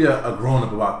 you try to be a grown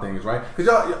up about things, right?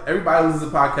 Because y'all, everybody listens to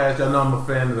the podcast. Y'all know I'm a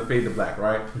fan of the Fade to Black,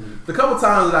 right? Mm-hmm. The couple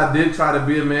times that I did try to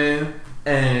be a man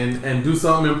and do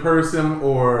something in person,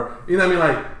 or you know what I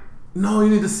mean, like, no, you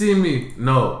need to see me.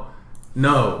 No,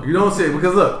 you don't say it,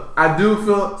 because look, I do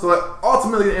feel so. Like,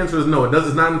 ultimately, the answer is no.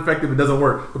 It's not effective. It doesn't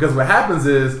work, because what happens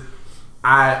is,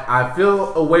 I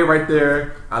feel a way right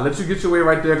there. I let you get your way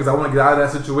right there because I want to get out of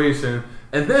that situation.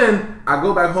 And then I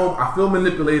go back home, I feel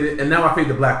manipulated, and now I fade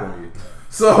the black on you.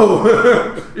 So,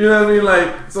 you know what I mean?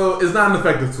 Like, so it's not an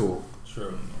effective tool.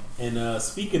 True. And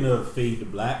speaking of fade to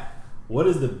black, what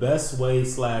is the best way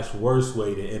 / worst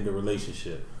way to end a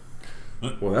relationship?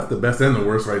 Well, that's the best and the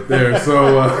worst right there.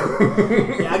 So,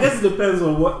 yeah, I guess it depends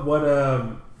on what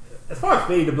as far as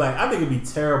fade to black, I think it'd be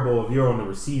terrible if you're on the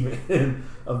receiving end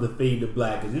of the fade to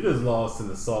black, because you're just lost in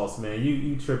the sauce, man.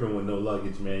 You tripping with no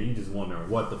luggage, man. You just wondering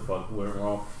what the fuck went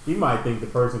wrong. You might think the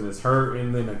person is hurt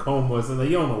and in a coma or something.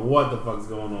 You don't know what the fuck's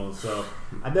going on. So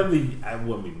I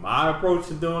wouldn't be my approach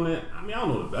to doing it. I mean, I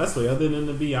don't know the best way other than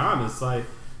to be honest. Like,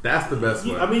 that's the best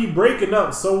way. I mean, breaking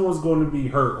up, someone's going to be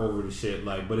hurt over the shit.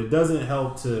 Like, but it doesn't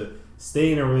help to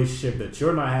stay in a relationship that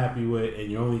you're not happy with, and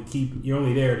you're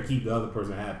only there to keep the other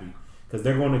person happy, because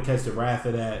they're going to catch the wrath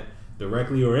of that.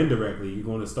 Directly or indirectly, you're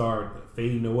going to start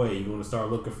fading away. You're going to start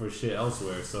looking for shit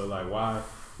elsewhere. So, like,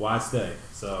 why stay?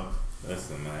 So,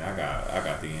 listen, man, I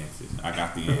got the answers. I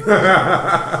got the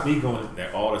answers. Me going.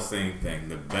 They're all the same thing.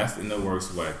 The best and the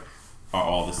worst way are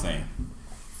all the same.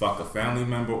 Fuck a family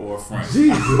member or a friend.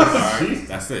 Jesus. All right?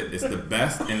 That's it. It's the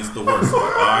best and it's the worst way. All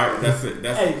right? That's it.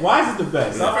 Hey, why is it the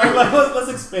best? All right, like, let's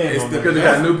expand on that. Because you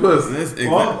got new pussy.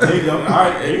 Well, there you go. All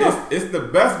right, there you go. It's the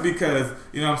best because,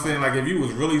 you know what I'm saying, like, if you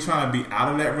was really trying to be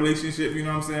out of that relationship, you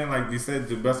know what I'm saying, like you said,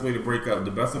 the best way to break up, the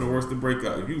best or the worst to break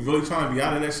up. If you really trying to be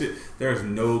out of that shit, there's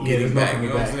no getting back. You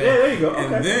know what I'm saying? Yeah, there you go.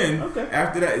 Okay. And then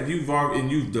after that,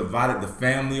 you've divided the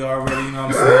family already. You know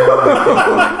what I'm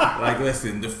saying? Like,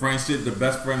 listen, the friendship, the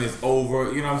best friend is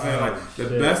over. You know what I'm saying? Like,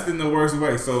 the best and the worst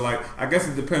way. So, like, I guess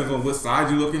it depends on what side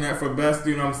you're looking at for best.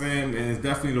 You know what I'm saying? And it's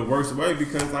definitely the worst way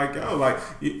because, like, yo, like,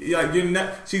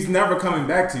 she's never coming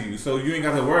back to you, so you ain't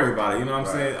got to worry about it. You know what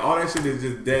I'm saying? All that shit is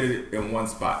just dead in one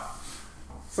spot.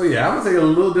 So yeah, I'm gonna take a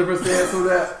little different stance on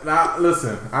that. Now,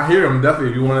 listen, I hear him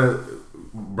definitely. If you want to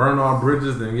burn all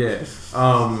bridges, then yeah.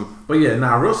 But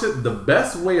yeah, real shit. The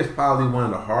best way is probably one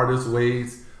of the hardest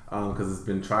ways because it's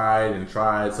been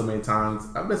tried so many times.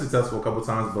 I've been successful a couple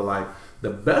times, but like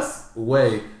the best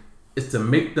way is to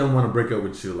make them want to break up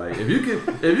with you. Like if you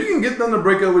can get them to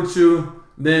break up with you,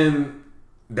 then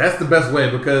that's the best way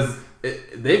because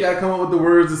they gotta come up with the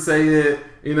words to say it.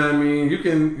 You know what I mean? You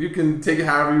can take it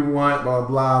however you want, blah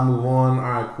blah, move on. All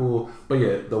right, cool. But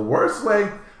yeah, the worst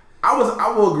way, I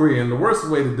will agree, and the worst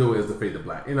way to do it is to fade to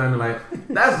black. You know what I mean? Like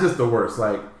that's just the worst.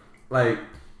 Like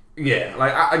yeah,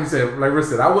 like you said, like Rick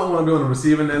said, I wouldn't want to be on the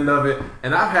receiving end of it.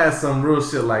 And I've had some real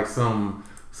shit, like some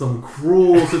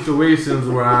cruel situations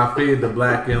where I faded to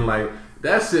black, and like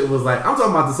that shit was like I'm talking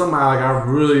about to somebody like I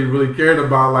really really cared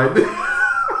about, like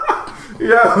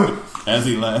yeah. As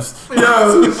he laughs.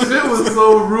 Yo, this shit was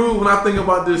so rude when I think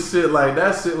about this shit. Like,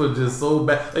 that shit was just so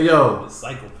bad. Hey, yo,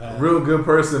 psychopath. Real good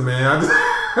person, man. I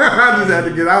just had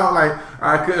to get out. Like,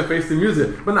 I couldn't face the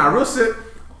music. But real shit,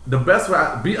 the best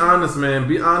way, be honest, man.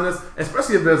 Be honest.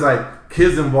 Especially if there's, like,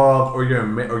 kids involved or you're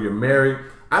married.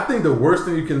 I think the worst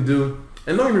thing you can do,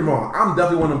 and don't get me wrong, I'm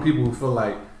definitely one of them people who feel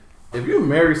like, if you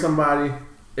marry somebody,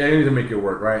 you need to make it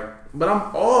work, right? But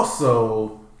I'm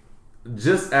also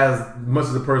just as much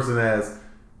of the person as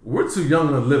we're too young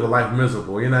to live a life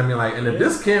miserable, you know what I mean? Like, and if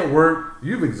this can't work,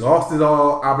 you've exhausted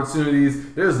all opportunities.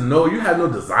 You have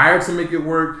no desire to make it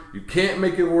work. You can't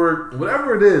make it work.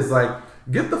 Whatever it is, like,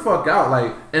 get the fuck out,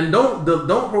 like, and don't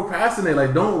procrastinate.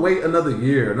 Like, don't wait another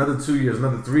year, another 2 years,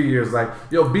 another 3 years. Like,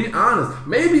 yo, be honest.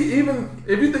 Maybe even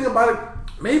if you think about it.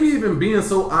 Maybe even being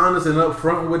so honest and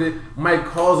upfront with it might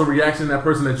cause a reaction in that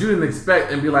person that you didn't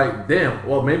expect and be like, damn,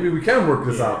 well, maybe we can work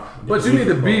this out. But you need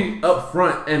to be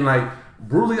upfront and like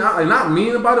brutally honest, like not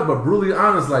mean about it, but brutally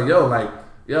honest. Like,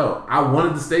 yo, I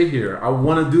wanted to stay here. I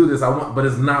want to do this. But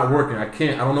it's not working. I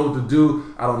can't. I don't know what to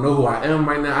do. I don't know who I am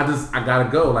right now. I gotta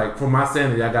go. Like for my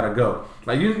sanity, I gotta go.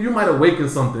 Like you might awaken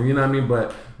something, you know what I mean?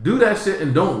 But do that shit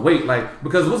and don't wait. Like,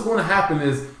 because what's going to happen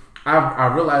is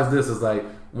I realized this is like,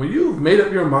 when you've made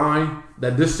up your mind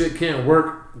that this shit can't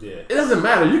work, Yeah. It doesn't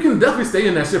matter. You can definitely stay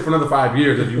in that shit for another 5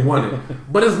 years if you want it.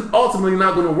 But it's ultimately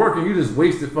not going to work, and you just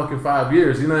wasted fucking 5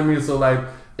 years. You know what I mean? So, like,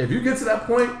 if you get to that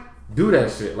point, do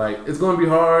that shit. Like, it's going to be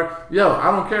hard. Yo,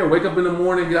 I don't care. Wake up in the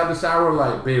morning, get out the shower,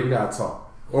 like, babe, we got to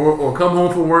talk. Or come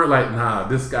home from work, like, nah,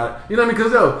 this guy. You know what I mean?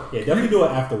 Because, yo. Yeah, definitely do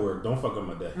it after work. Don't fuck up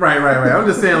my day. Right. I'm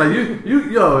just saying, like,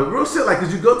 yo, real shit, like,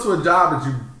 because you go to a job that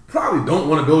you probably don't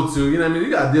want to go to, you know what I mean? You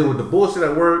got to deal with the bullshit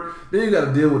at work, then you got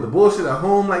to deal with the bullshit at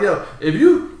home. Like, yo, if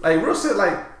you, like, real shit,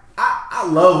 like, I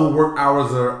love when work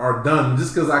hours are done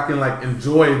just because I can, like,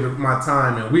 enjoy my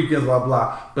time and weekends, blah,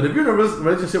 blah. But if you're in a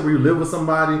relationship where you live with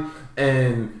somebody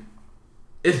and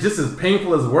it's just as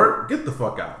painful as work, get the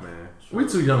fuck out, man. We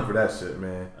too young for that shit,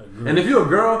 man. Agreed. And if you're a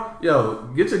girl,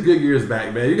 yo, get your good years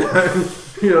back, man. You got,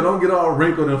 don't get all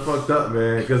wrinkled and fucked up,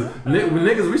 man. Because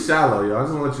niggas, we shallow, yo. I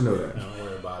just want to let you know that. Don't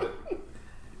worry about it.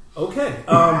 Okay.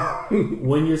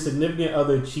 When your significant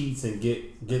other cheats and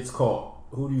gets caught,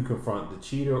 who do you confront, the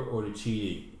cheater or the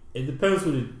cheatee? It depends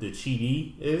who the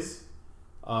cheatee is.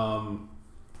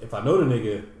 If I know the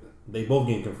nigga, they both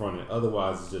getting confronted.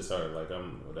 Otherwise, it's just her. Like,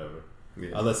 I'm whatever. Yeah.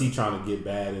 Unless he's trying to get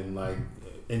bad and, like,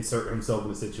 insert himself in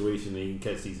the situation and he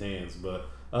can catch these hands. But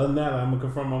other than that, I'm gonna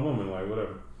confront my woman, like,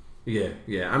 whatever. Yeah.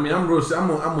 I mean, I'm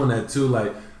on that too.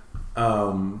 Like,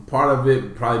 part of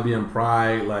it probably being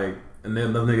pride, like, and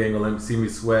then the nigga ain't gonna let me see me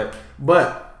sweat.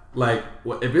 But like,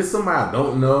 if it's somebody I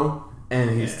don't know and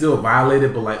he still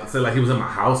violated, but like, say like he was in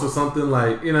my house or something,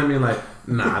 like, you know what I mean? Like,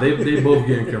 nah, they both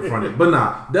getting confronted. But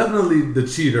nah, definitely the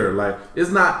cheater. Like, it's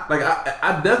not like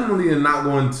I definitely am not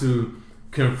going to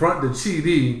confront the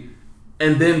cheatee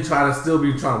and then try to still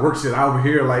be trying to work shit out over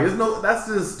here. Like, that's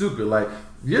just stupid. Like,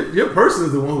 your person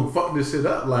is the one who fucked this shit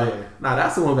up. Like, nah,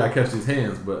 that's the one who got to catch these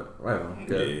hands. But right on.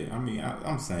 Yeah, I mean,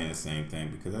 I'm saying the same thing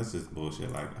because that's just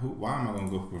bullshit. Like, why am I gonna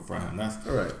go confront him? That's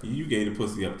right. You gave the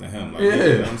pussy up to him. Like, yeah.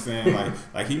 You know what I'm saying?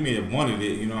 like he may have wanted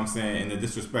it. You know what I'm saying? And the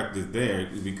disrespect is there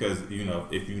because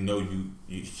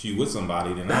if she with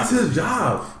somebody, then that's his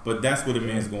job. But that's what a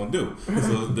man's gonna do.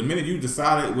 So the minute you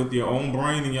decided with your own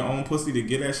brain and your own pussy to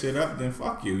get that shit up, then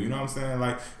fuck you. You know what I'm saying?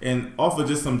 Like, and offer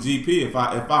just some GP. If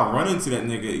I run into that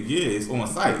nigga, yeah, it's on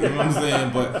site. You know what I'm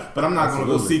saying? But I'm not gonna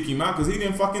go seek him out because he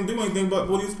didn't fucking do anything but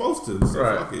what he's supposed to. So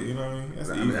right. Fuck it. You know what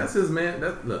I mean? That's his man.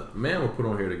 Look, man was put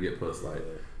on here to get puss. Like,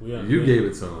 you gave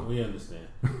it to him. We understand.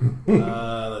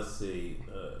 Let's see.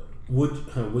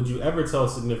 Would you ever tell a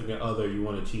significant other you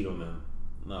want to cheat on them?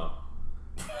 No.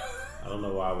 I don't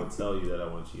know why I would tell you that I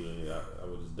want to cheat on you. I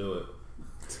would just do it.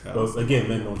 But again,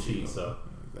 men don't cheat, so.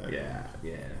 Yeah,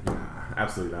 nah,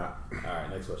 absolutely not. All right,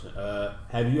 next question.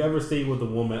 Have you ever stayed with a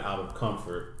woman out of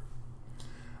comfort?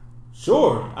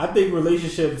 Sure. I think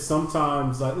relationships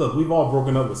sometimes, like, look, we've all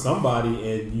broken up with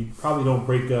somebody, and you probably don't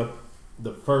break up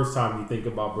the first time you think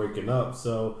about breaking up.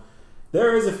 So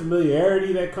there is a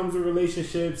familiarity that comes with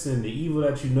relationships, and the evil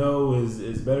that you know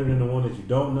is better than the one that you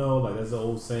don't know. Like, that's the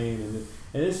old saying,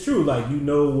 and it's true. Like, you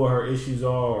know what her issues are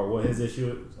or what his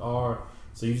issues are.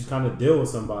 So you just kind of deal with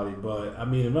somebody, but I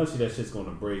mean, eventually that shit's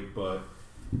gonna break. But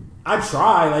I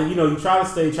try, like, you try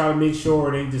to try to make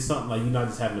sure it ain't just something like you're not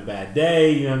just having a bad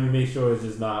day. You know what I mean? Make sure it's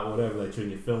just not whatever, like you're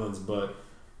in your feelings. But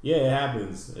yeah, it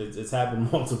happens. It's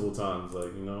happened multiple times,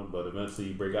 like, But eventually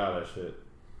you break out of that shit.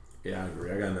 Yeah, I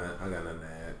agree. I got nothing to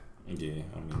add. Yeah,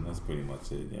 I mean, that's pretty much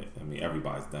it. Yeah. I mean,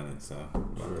 everybody's done it, so.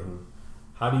 Sure.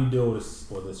 How do you deal with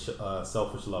a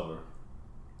selfish lover?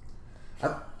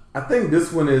 I think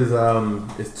this one is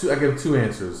two. I give two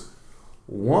answers.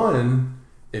 One,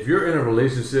 if you're in a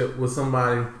relationship with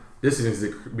somebody, this needs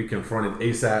to be confronted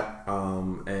ASAP,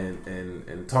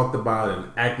 and talked about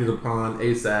and acted upon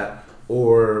ASAP,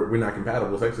 or we're not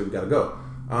compatible sexually. We gotta go.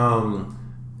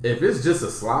 If it's just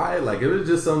a slide, like if it's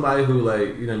just somebody who,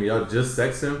 like, y'all just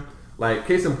sexing, like,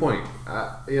 case in point,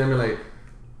 like,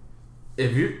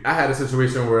 I had a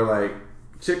situation where, like,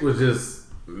 chick was just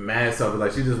mad selfish,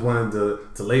 like she just wanted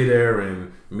to lay there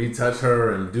and me touch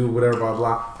her and do whatever, blah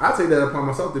blah. I take that upon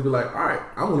myself to be like, all right,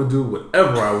 I want to do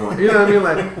whatever I want. You know what I mean?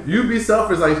 Like, you be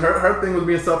selfish. Like her thing was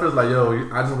being selfish. Like, yo,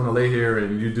 I just want to lay here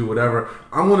and you do whatever.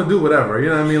 I want to do whatever. You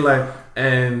know what I mean? Like,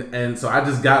 and so I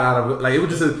just got out of it. Like,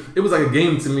 it was like a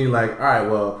game to me. Like, all right,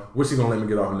 well, what's she gonna let me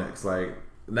get off next? Like,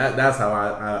 that's how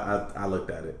I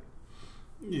looked at it.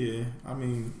 Yeah, I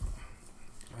mean.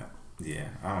 Yeah,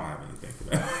 I don't have anything for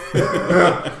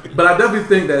that. But I definitely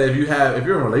think that if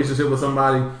you're in a relationship with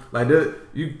somebody, like,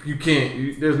 you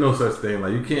can't. There's no such thing.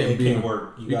 Like, you can't be. It can't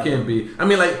work. You can't be. I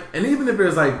mean, like, and even if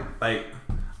there's like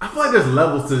I feel like there's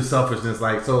levels to selfishness.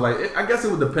 Like, so, like, I guess it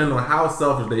would depend on how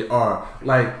selfish they are.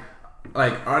 Like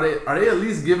are they at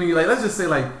least giving you, like, let's just say,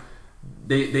 like,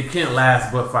 they can't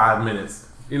last but 5 minutes.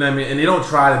 You know what I mean? And they don't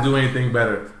try to do anything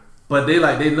better. But they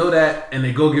know that, and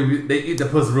they go they eat the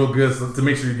pussy real good to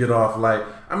make sure you get off. Like,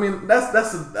 I mean,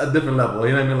 that's a different level.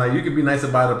 You know what I mean? Like, you could be nice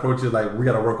about it, approach it like, we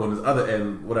got to work on this other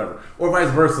end, whatever, or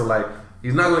vice versa. Like,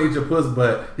 he's not gonna eat your puss,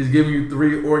 but he's giving you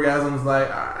 3 orgasms.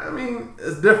 Like, I mean,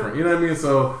 it's different. You know what I mean?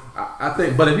 So I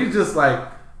think, but if he's just like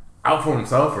out for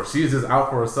himself, or she's just out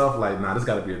for herself, like, nah, this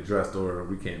got to be addressed, or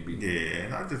we can't be.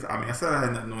 Yeah, I said I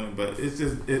had nothing on it, but it's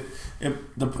just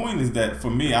the point is that for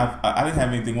me, I didn't have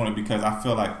anything on it because I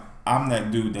feel like I'm that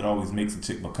dude that always makes a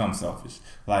chick become selfish.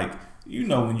 Like, you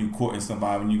know, when you courting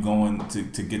somebody, when you going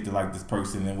to get to like this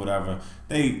person and whatever,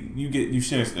 you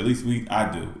share, at least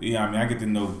I do. Yeah, I mean, I get to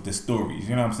know the stories.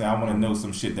 You know what I'm saying? I want to know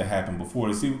some shit that happened before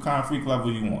to see what kind of freak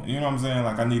level you want. You know what I'm saying?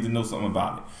 Like, I need to know something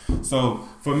about it. So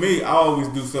for me, I always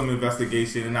do some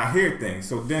investigation and I hear things.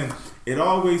 So then it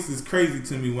always is crazy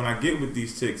to me when I get with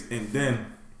these chicks, and then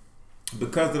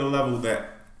because of the level that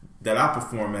I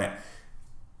perform at,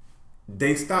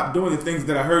 they stopped doing the things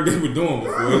that I heard they were doing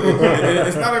before. And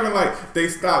it's not even like they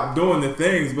stopped doing the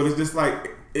things, but it's just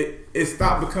like it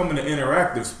stopped becoming an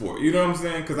interactive sport. You know what I'm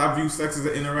saying? Because I view sex as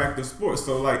an interactive sport.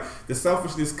 So like the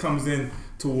selfishness comes in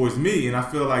towards me, and I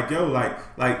feel like, yo, like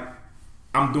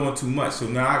I'm doing too much, so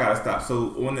now I gotta stop.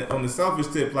 So on the selfish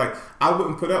tip, like, I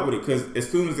wouldn't put up with it, because as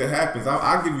soon as it happens,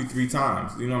 I'll give you 3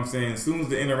 times. You know what I'm saying? As soon as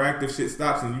the interactive shit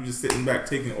stops and you just sitting back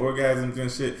taking orgasms and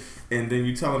shit, and then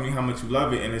you telling me how much you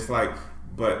love it, and it's like,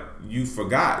 but you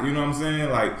forgot. You know what I'm saying?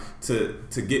 Like,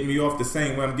 to get me off the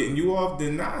same way I'm getting you off,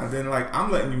 then nah. Then like,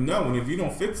 I'm letting you know, and if you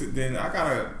don't fix it, then I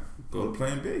gotta go to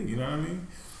plan B. You know what I mean?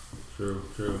 True.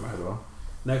 Might as well.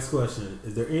 Next question: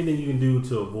 is there anything you can do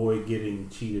to avoid getting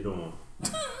cheated on?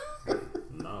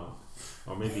 No.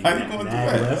 Or maybe how you gonna do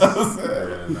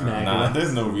that? Nah,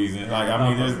 there's no reason. Like, I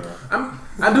mean,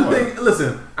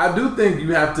 I do think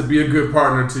you have to be a good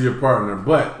partner to your partner,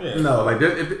 but no, like,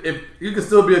 if you can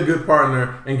still be a good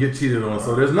partner and get cheated on,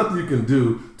 so there's nothing you can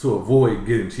do to avoid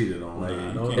getting cheated on.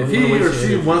 Like, if he or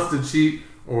she wants to cheat,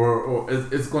 or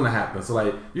it's going to happen. So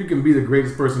like, you can be the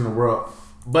greatest person in the world,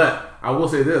 but I will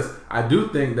say this: I do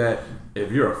think that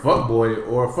if you're a fuck boy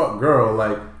or a fuck girl,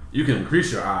 like, you can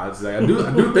increase your odds. Like, I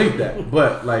do think that,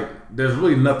 but like, there's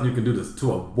really nothing you can do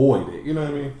to avoid it. You know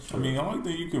what I mean? I mean, the only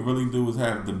thing you can really do is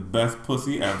have the best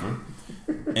pussy ever,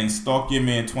 and stalk your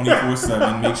man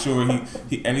 24/7. Make sure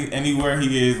he anywhere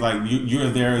he is, like, you're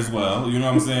there as well. You know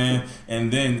what I'm saying?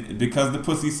 And then, because the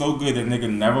pussy's so good, that nigga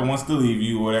never wants to leave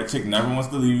you, or that chick never wants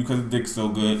to leave you because the dick's so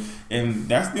good. And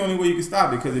that's the only way you can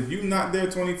stop it. Because if you're not there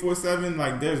 24/7,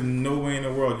 like, there's no way in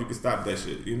the world you can stop that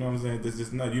shit. You know what I'm saying? There's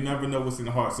just you never know what's in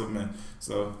the hearts of men.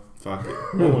 So fuck it.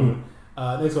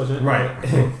 Next question. Right.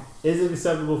 Is it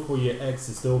acceptable for your ex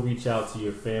to still reach out to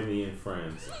your family and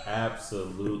friends?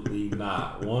 Absolutely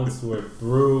not. Once we're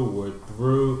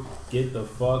through. Get the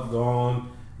fuck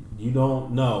gone. You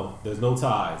don't know. There's no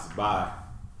ties. Bye.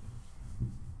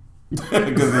 All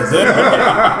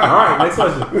right, next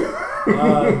question.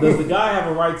 Does the guy have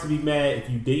a right to be mad if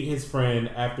you date his friend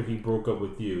after he broke up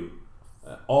with you?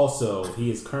 Also,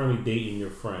 he is currently dating your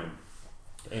friend.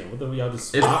 Damn, what the hell, y'all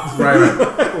just swapped?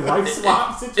 Right. Wife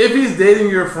swap situation? If he's dating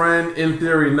your friend, in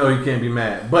theory, no, he can't be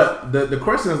mad. But the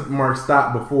question mark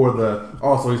stopped before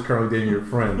also he's currently dating your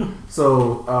friend.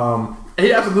 So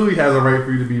he absolutely has a right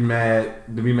for you to be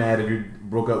mad if you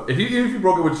broke up. Even if you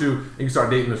broke up with you and you start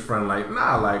dating his friend, like,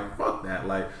 nah, like, fuck that.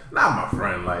 Like, not my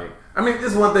friend. Like, I mean,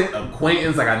 it's one thing,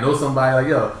 acquaintance, like, I know somebody, like,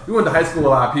 yo, you went to high school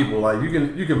with a lot of people, like,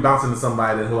 you can bounce into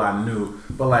somebody who I knew.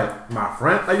 But like, my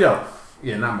friend, like, yo,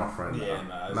 yeah, not my friend. Yeah,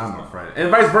 not my friend. And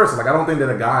vice versa. Like, I don't think that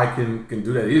a guy can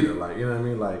do that either. Like, you know what I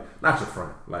mean? Like, not your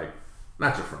friend. Like,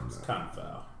 not your friend. It's kind of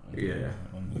foul. Yeah.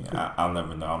 I'll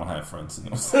never know. I don't have friends. You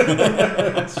know what I'm saying?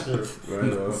 That's true.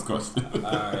 Right.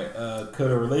 Alright.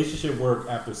 Could a relationship work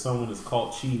after someone is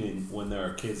caught cheating when there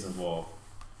are kids involved?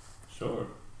 Sure.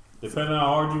 Depending on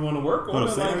how hard you want to work on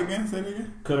it. Say it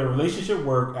again. Could a relationship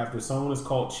work after someone is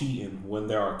caught cheating when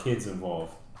there are kids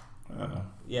involved?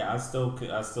 Yeah, I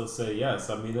still say yes.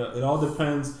 I mean, it all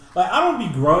depends. Like, I don't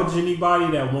begrudge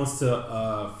anybody that wants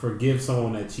to forgive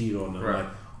someone that cheated on them. Right.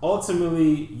 Like,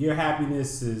 ultimately, your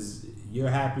happiness is your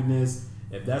happiness.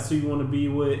 If that's who you want to be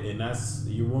with, and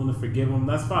you're willing to forgive them,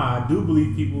 that's fine. I do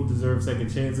believe people deserve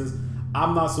second chances.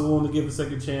 I'm not so willing to give a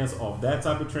second chance off that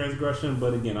type of transgression.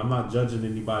 But again, I'm not judging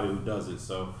anybody who does it.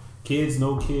 So, kids,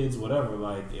 no kids, whatever.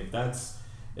 Like,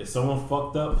 if someone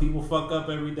fucked up, people fuck up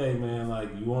every day, man. Like,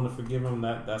 you want to forgive them,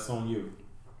 that's on you.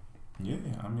 Yeah,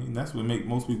 I mean that's what make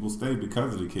most people stay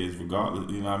because of the kids,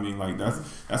 regardless. You know what I mean? Like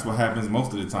that's what happens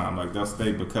most of the time. Like they'll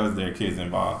stay because there are kids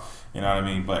involved. You know what I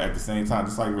mean? But at the same time,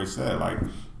 just like Rich said, like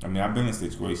I mean I've been in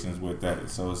situations with that.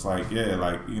 So it's like yeah,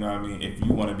 like you know what I mean. If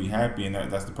you want to be happy and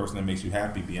that's the person that makes you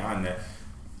happy. Beyond that,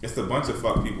 it's a bunch of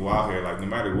fuck people out here. Like no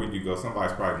matter where you go,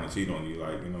 somebody's probably gonna cheat on you.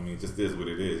 Like you know what I mean? Just is what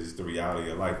it is. It's the reality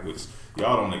of life, which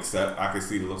y'all don't accept. I can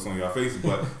see the looks on your face,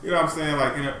 but you know what I'm saying?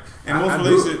 Like you know, in most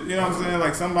relationships, you know what I'm saying?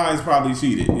 Like somebody's probably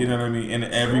cheated. You know what I mean? In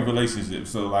every relationship.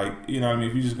 So like you know what I mean?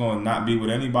 If you're just gonna not be with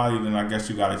anybody, then I guess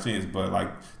you got a chance. But like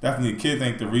definitely, kids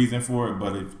ain't the reason for it.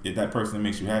 But if that person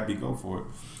makes you happy, go for it.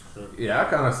 Yeah, I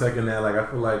kind of second that. Like I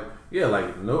feel like yeah,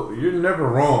 like no, you're never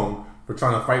wrong for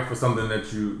trying to fight for something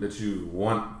that you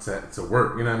want to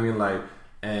work. You know what I mean? Like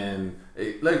and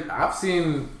like I've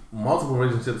seen multiple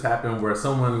relationships happen where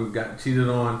someone got cheated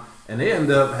on and they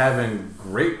end up having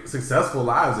great successful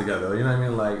lives together. You know what I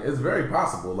mean? Like it's very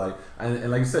possible. Like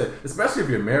and like you said, especially if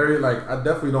you're married, like I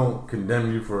definitely don't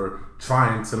condemn you for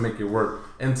trying to make it work.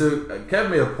 And to Kev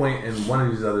made a point in one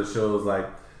of these other shows,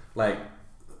 like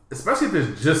especially if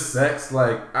it's just sex,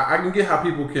 like I can get how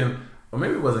people can, or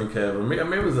maybe it wasn't Kev, or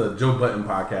maybe it was a Joe Budden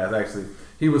podcast actually.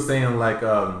 He was saying like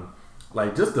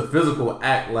just the physical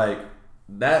act, like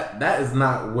that is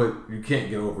not what you can't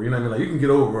get over. You know what I mean? Like you can get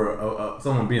over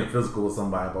someone being physical with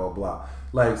somebody, blah blah.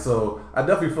 Like so, I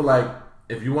definitely feel like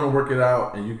if you want to work it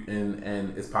out and you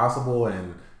and it's possible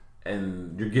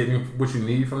and you're getting what you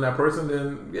need from that person,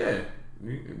 then yeah,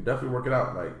 you can definitely work it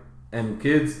out. Like and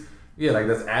kids, yeah, like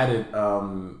that's added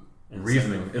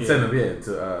incentive,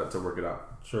 to work it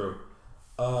out. True.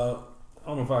 I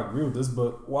don't know if I agree with this,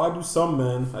 but why do some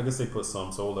men, I guess they put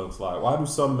some, so we'll let them slide. Why do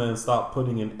some men stop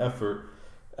putting in effort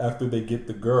after they get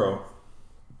the girl?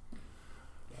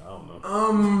 I don't know.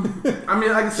 I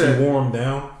mean, like I said, she wore him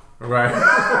down. Right.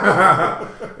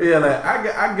 Yeah, like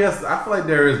I guess I feel like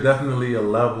there is definitely a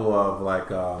level of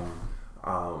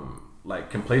like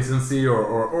complacency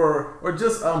or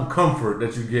just comfort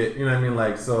that you get. You know what I mean?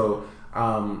 Like so,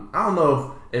 I don't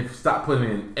know if stop putting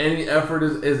in any effort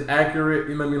is accurate.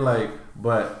 You know what I mean? Like,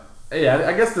 but yeah,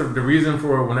 I guess the reason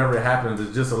for whenever it happens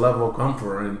is just a level of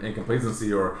comfort and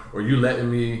complacency, or you letting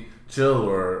me chill,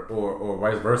 or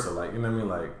vice versa. Like, you know what I mean?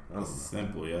 Like, it's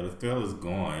simple, yeah. The thrill is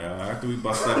gone, yeah. After we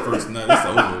bust that first nut, it's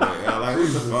over with. Yeah. Like,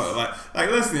 what the fuck? Like,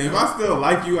 listen, if I still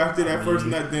like you after that first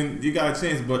nut, then you got a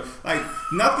chance. But like,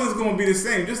 nothing's gonna be the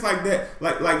same. Just like that,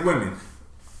 like women.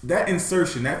 That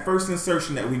insertion, that first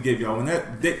insertion that we give y'all, when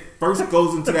that dick first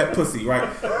goes into that pussy, right?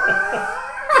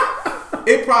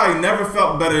 It probably never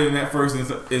felt better than that first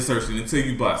insertion until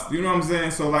you bust. You know what I'm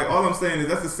saying? So, like, all I'm saying is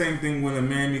that's the same thing when a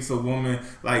man meets a woman.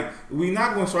 Like, we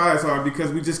not going to try as hard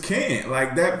because we just can't.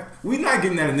 Like, that, we not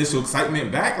getting that initial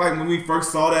excitement back. Like, when we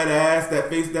first saw that ass, that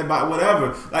face, that body,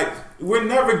 whatever. Like, we're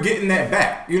never getting that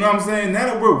back. You know what I'm saying? Now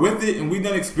that we're with it and we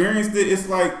done experienced it, it's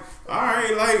like, all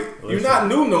right, like, you're not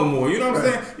new no more. You know what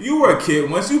I'm saying? You were a kid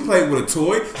once. You played with a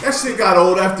toy. That shit got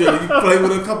old after you played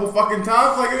with it a couple fucking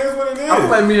times. Like, it is what it is. I feel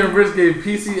like me and Rich gave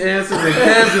PC answers and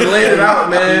Kev just laid it out,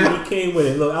 man. He came with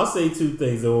it. Look, I'll say two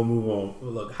things, then we'll move on.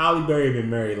 Look, Halle Berry been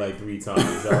married like 3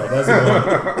 times. All right? That's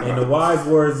one. And the wise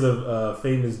words of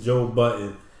famous Joe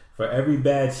Budden, for every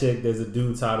bad chick, there's a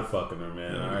dude tired of fucking her,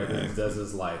 man. All right? That's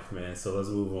his life, man. So let's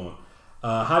move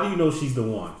on. How do you know she's the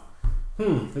one?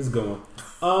 This is a good one.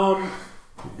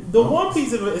 The one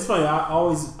piece of it, it's funny.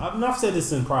 I've not said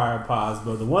this in prior pods,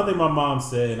 but the one thing my mom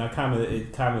said, and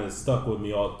it kind of stuck with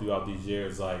me all throughout these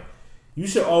years, like, you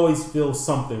should always feel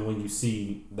something when you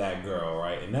see that girl,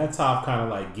 right? And that's how I've kind of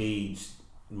like gauged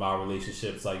my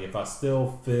relationships. Like, if I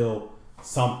still feel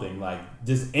something, like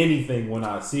just anything when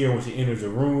I see her, when she enters a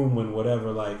room, when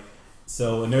whatever, like.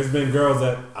 So, and there's been girls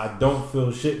that I don't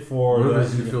feel shit for. Or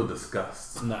does you feel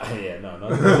disgust? Nah, yeah, no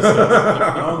disgust.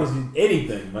 As long as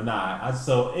anything, but nah.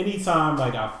 So anytime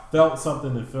like I felt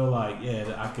something and feel like,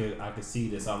 yeah, I could see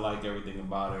this. I like everything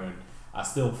about her, and I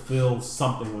still feel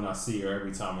something when I see her.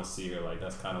 Every time I see her, like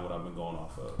that's kind of what I've been going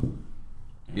off of.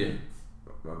 Yeah.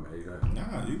 My man, you go ahead.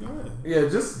 Nah, you go ahead. Yeah,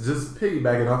 just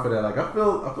piggybacking off of that. Like I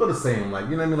feel the same. Like,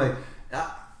 you know what I mean?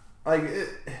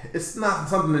 Like, it's not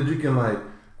something that you can like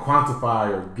quantify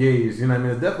or gauge, you know what I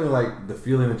mean? It's definitely like the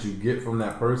feeling that you get from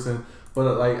that person.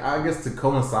 But like, I guess to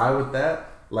coincide with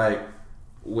that, like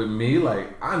with me,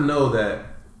 like I know that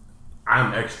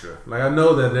I'm extra. Like I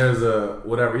know that there's a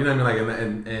whatever, you know what I mean?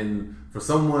 Like and for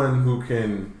someone who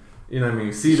can, you know what I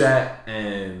mean, see that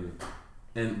and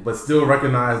but still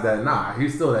recognize that nah,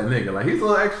 he's still that nigga. Like he's a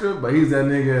little extra, but he's that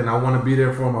nigga, and I want to be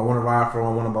there for him. I want to ride for him.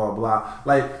 I want to blah blah blah.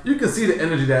 Like you can see the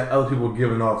energy that other people are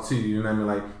giving off to you. You know what I mean?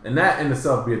 Like, and that in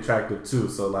itself be attractive too.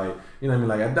 So like, you know what I mean?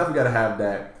 Like I definitely gotta have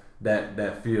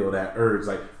that feel, that urge.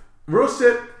 Like real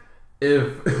shit.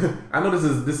 If I know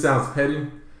this sounds petty,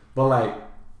 but like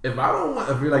if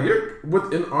you're like you're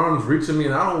within arm's reach of me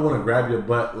and I don't want to grab your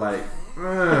butt, like.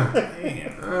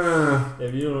 If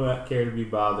you don't care to be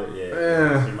bothered,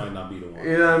 she might not be the one.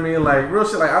 You know what I mean? Like real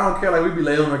shit. Like I don't care. Like we be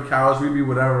laying on the couch, we be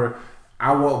whatever.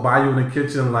 I walk by you in the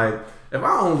kitchen. Like if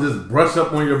I don't just brush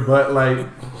up on your butt, like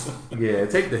yeah,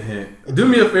 take the hint. Do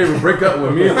me a favor, break up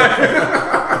with me.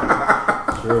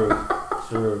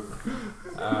 True.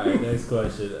 All right, next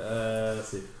question. Let's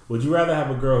see. Would you rather have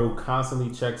a girl who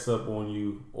constantly checks up on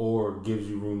you or gives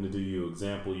you room to do you?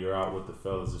 Example, you're out with the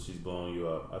fellas and she's blowing you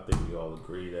up. I think we all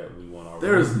agree that we want our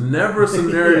There is never a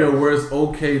scenario where it's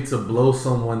okay to blow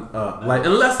someone up. Like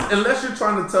unless you're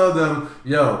trying to tell them,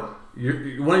 yo,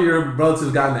 one of your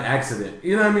relatives got in an accident.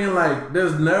 You know what I mean? Like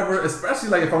there's never, especially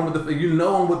like if I'm with the,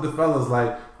 I'm with the fellas,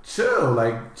 like chill,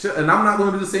 and I'm not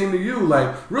going to do the same to you.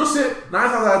 Like real shit. 9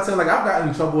 times out of 10, like I've gotten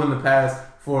in trouble in the past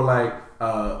for like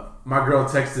my girl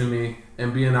texting me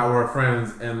and being out with her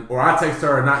friends, or I text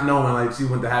her not knowing like she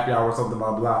went to happy hour or something,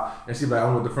 blah blah, and she be like,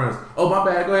 I'm with the friends. Oh my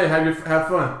bad, go ahead, have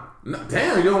fun.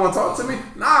 Damn, you don't want to talk to me?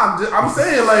 Nah, I'm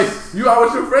saying like you out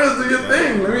with your friends, do your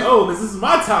thing. This is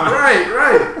my time.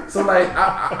 Right. So like,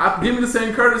 I give me the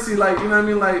same courtesy, like you know what I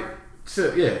mean, like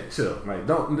chill. Like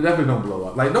definitely don't blow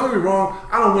up. Like don't get me wrong,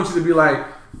 I don't want you to be like,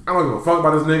 I don't give a fuck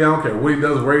about this nigga. I don't care what he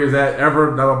does, where he's at,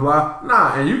 ever, blah, blah, blah.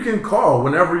 Nah, and you can call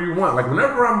whenever you want. Like,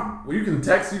 you can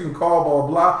text, you can call, blah, blah,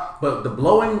 blah. But the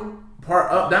blowing part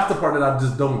up, that's the part that I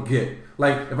just don't get.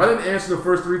 Like, if I didn't answer the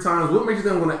first 3 times, what makes you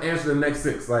think I'm going to answer the next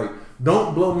 6? Like,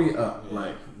 don't blow me up. Yeah,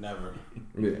 like, never.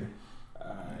 Yeah. All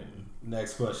right.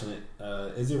 Next question.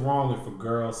 Is it wrong if a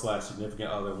girl /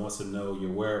 significant other wants to know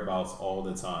your whereabouts all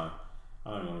the time?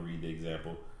 I don't want to read the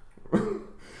example.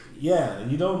 Yeah,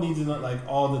 you don't need to know like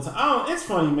all the time. It's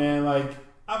funny, man. Like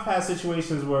I've had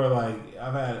situations where like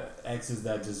I've had exes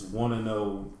that just want to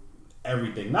know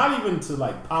everything, not even to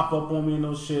like pop up on me and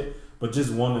no shit, but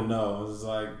just want to know. It's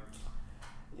like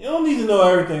you don't need to know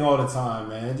everything all the time,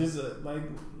 man. Just like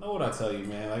know what I tell you,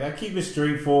 man. Like I keep it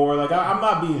straightforward. Like I'm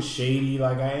not being shady.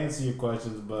 Like I answer your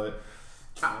questions, but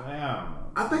I don't know.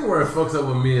 I think where it fucks up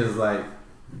with me is like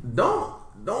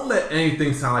don't let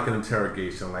anything sound like an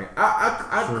interrogation. Like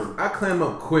I clam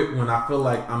up quick when I feel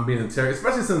like I'm being interrogated,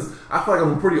 especially since I feel like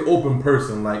I'm a pretty open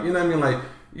person. Like you know what I mean. Like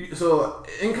so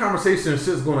in conversation,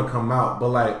 shit's gonna come out. But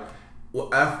like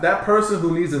that person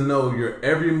who needs to know your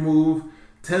every move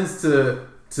tends to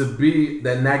be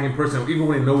that nagging person, even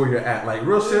when they know where you're at. Like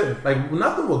real shit. Like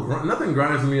nothing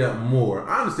grinds me up more.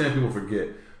 I understand people forget,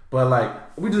 but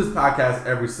like we do this podcast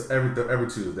every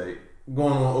Tuesday,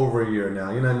 going on over a year now.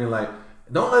 You know what I mean? Like.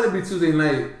 Don't let it be Tuesday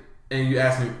night and you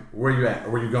ask me where you at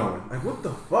or where you going. Like what the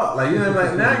fuck? Like you know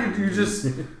like now you just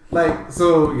like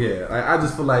so yeah. Like, I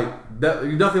just feel like that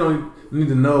you definitely don't need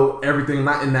to know everything,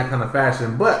 not in that kind of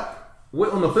fashion. But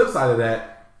on the flip side of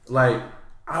that, like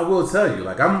I will tell you,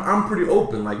 like I'm pretty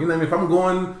open. Like you know what I mean. If I'm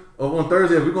going on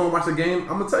Thursday, if we're going to watch the game,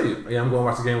 I'm gonna tell you. Yeah, I'm going to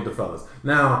watch the game with the fellas.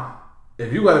 Now,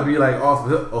 if you gotta be like, oh,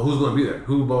 who's gonna be there?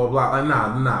 Who blah blah blah? Like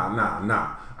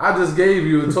nah. I just gave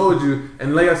you and told you,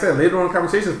 and like I said, later on in the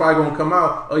conversation is probably gonna come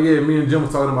out. Oh yeah, me and Jim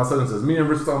was talking about such and such. Me and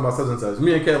Rich was talking about such and such.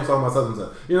 Me and Kev was talking about such and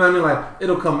such. You know what I mean? Like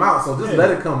it'll come out. So just let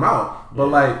it come out. But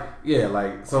like so. You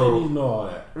need to know all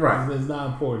that, right? It's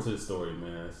not important to the story,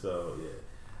 man. So yeah.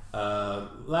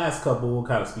 Last couple, we'll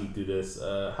kind of speed through this.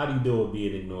 How do you deal with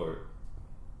being ignored?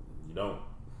 You don't.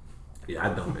 Yeah, I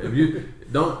don't. If you,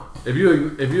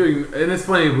 and it's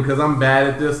funny because I'm bad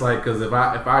at this. Like, because if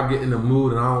I get in the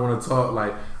mood and I don't want to talk,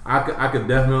 like. I could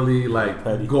definitely like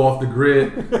go off the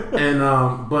grid, and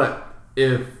but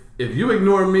if you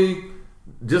ignore me,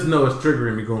 just know it's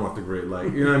triggering me going off the grid.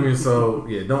 Like you know what I mean. So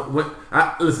yeah,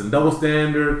 listen. Double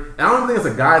standard. I don't think it's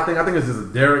a guy thing. I think it's just a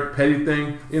Derek Petty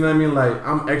thing. You know what I mean? Like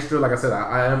I'm extra. Like I said,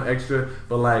 I am extra.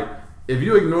 But like if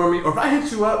you ignore me, or if I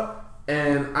hit you up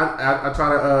and I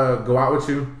try to go out with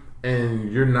you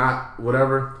and you're not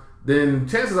whatever. Then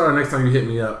chances are the next time you hit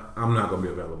me up, I'm not gonna be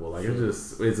available. Like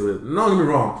it's don't get me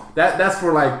wrong. That's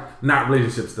for like not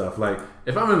relationship stuff. Like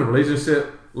if I'm in a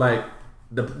relationship, like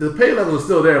the pay level is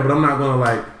still there, but I'm not gonna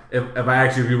like if I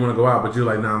ask you if you want to go out, but you're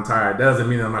like, nah, I'm tired. That doesn't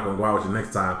mean that I'm not gonna go out with you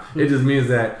next time. It just means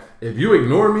that if you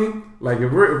ignore me, like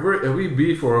if we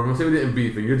beef or say we didn't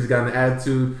beef and you just got an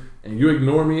attitude and you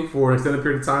ignore me for an extended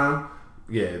period of time,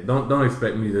 yeah, don't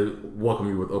expect me to welcome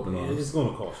you with open arms. It's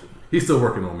gonna cost you. He's still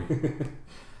working on me.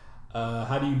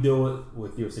 How do you deal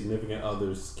with your significant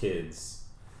other's kids?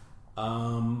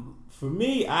 For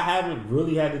me, I haven't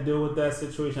really had to deal with that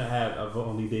situation. I've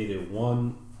only dated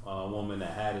one woman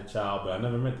that had a child, but I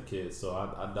never met the kids, so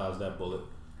I dodged that bullet.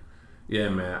 Yeah,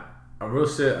 man. A real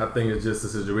shit, I think it's just a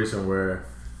situation where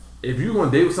if you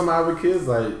want to date with somebody with kids,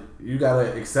 like, you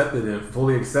gotta accept it and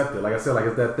fully accept it. Like I said, like,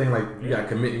 it's that thing, like, you gotta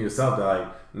commit to yourself that, like,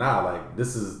 nah, like,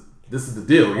 this is the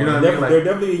deal. You know what I mean? Like, they're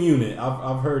definitely a unit.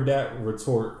 I've heard that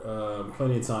retort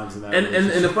plenty of times in that.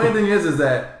 And the funny thing is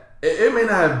that it may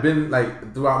not have been,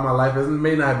 like, throughout my life, it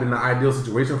may not have been the ideal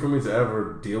situation for me to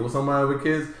ever deal with somebody with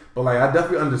kids, but, like, I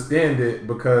definitely understand it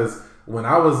because when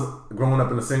I was growing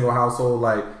up in a single household,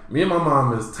 like, me and my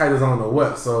mom is tight as I don't know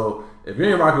what. So if you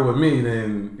ain't rocking with me,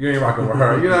 then you ain't rocking with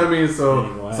her. You know what I mean?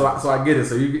 So I get it.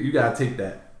 So you gotta take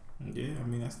that. Yeah, I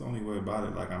mean, that's the only way about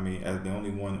it. Like, I mean, as the only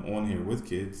one on here with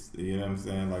kids, you know what I'm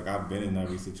saying? Like, I've been in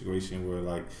every situation where,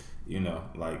 like, you know,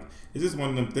 like, it's just one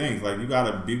of them things. Like, you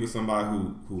gotta be with somebody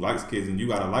who likes kids, and you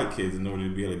gotta like kids in order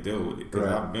to be able to deal with it. Because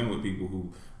I've been with people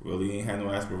who really ain't had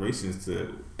no aspirations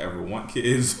to ever want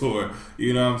kids, or,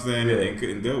 you know what I'm saying, and they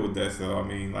couldn't deal with that. So, I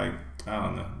mean, like, I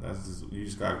don't know. That's just, you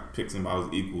just gotta pick somebody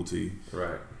who's equal to you.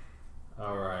 Right.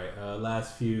 All right.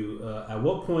 Last few. At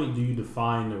what point do you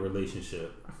define the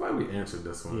relationship? I feel like we answered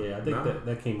this one. Yeah, I think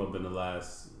that came up in the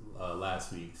last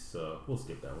week, so we'll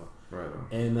skip that one. Right on.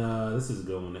 And this is a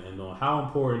good one to end on. How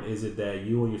important is it that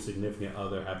you and your significant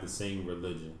other have the same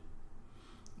religion?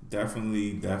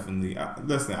 Definitely.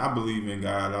 Listen, I believe in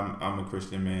God. I'm a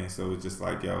Christian man, so it's just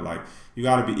like, yo, like, you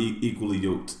got to be equally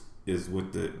yoked, is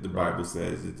what the Bible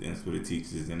says, and it's what it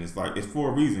teaches, and it's like, it's for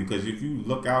a reason. Because if you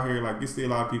look out here, like, you see a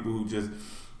lot of people who just,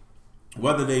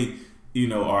 whether they, you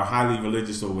know, are highly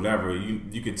religious or whatever,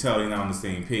 you can tell they're not on the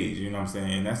same page. You know what I'm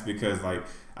saying? And that's because, like,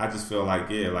 I just feel like,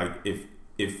 yeah, like, if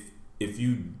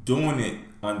you doing it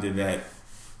under that,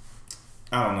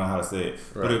 I don't know how to say it,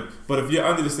 right. but if you're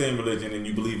under the same religion and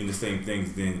you believe in the same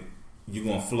things, then you're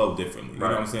gonna flow differently. You know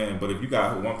what I'm saying? But if you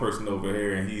got one person over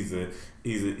here and he's a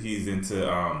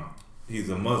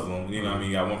Muslim, you know what I mean?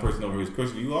 You got one person over here who's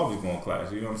Christian, you always gonna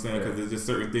clash. You know what I'm saying? Because there's just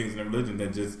certain things in the religion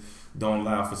that just don't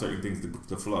allow for certain things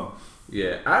to flow.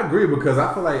 Yeah, I agree, because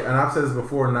I feel like, and I've said this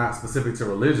before, not specific to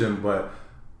religion, but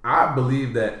I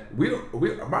believe that me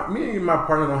and my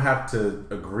partner don't have to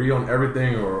agree on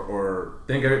everything or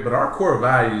think of it, but our core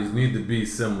values need to be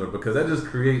similar, because that just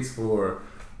creates for,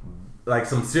 like,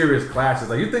 some serious clashes.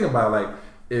 Like, you think about it, like,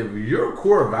 if your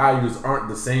core values aren't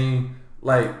the same,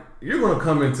 like, you're gonna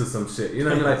come into some shit. You know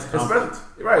what I mean? Like,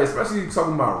 especially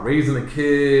talking about raising a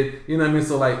kid. You know what I mean?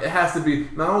 So, like, it has to be.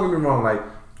 Now, don't get me wrong. Like,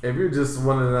 if you're just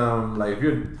one of them, like, if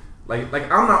you're like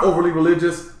I'm not overly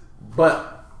religious,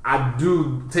 but I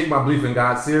do take my belief in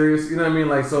God serious. You know what I mean?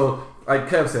 Like, so, like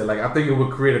Kev said, like, I think it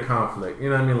would create a conflict. You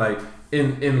know what I mean? Like,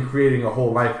 in creating a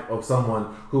whole life of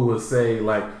someone who would say,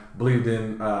 like, believed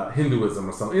in Hinduism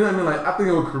or something. You know what I mean? Like, I think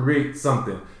it would create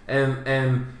something.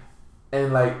 And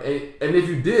if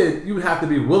you did, you would have to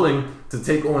be willing to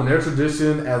take on their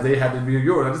tradition as they had to be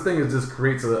yours. I just think it just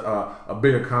creates a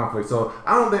bigger conflict. So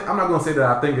I'm not going to say that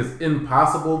I think it's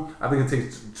impossible. I think it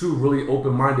takes two really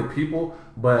open-minded people.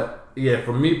 But yeah,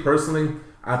 for me personally,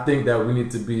 I think that we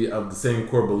need to be of the same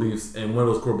core beliefs, and one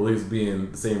of those core beliefs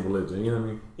being the same religion. You know what I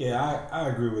mean? Yeah, I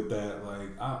agree with that.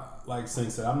 Like Singh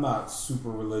said, I'm not super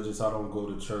religious. I don't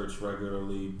go to church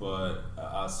regularly, but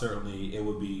I certainly, it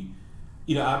would be,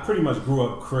 you know, I pretty much grew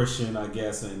up Christian, I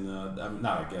guess, and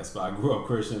but I grew up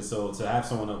Christian. So to have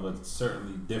someone of a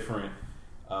certainly different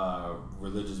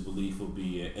religious belief would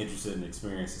be an interesting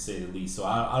experience, to say the least. So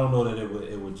I don't know that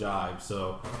it would jive.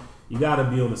 So you got to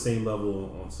be on the same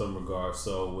level on some regards.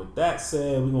 So with that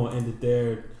said, we're gonna end it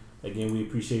there. Again, we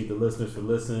appreciate the listeners for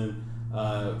listening.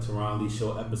 Teron Lee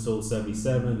Show episode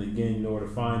 77. Again, you know where to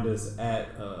find us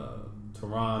at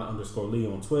Teron_Lee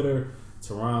on Twitter,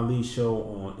 Teron Lee Show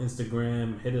on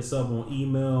Instagram. Hit us up on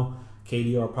email,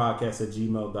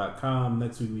 kdrpodcast@gmail.com.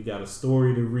 Next week we got a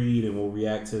story to read and we'll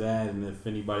react to that. And if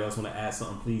anybody else want to add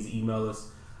something, please email us.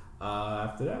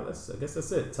 After that, I guess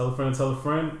that's it. Tell a friend.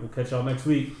 We'll catch y'all next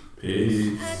week.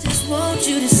 Peace. I just want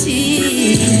you to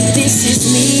see this is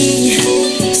me.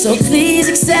 So please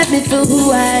accept me for who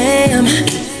I am,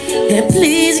 and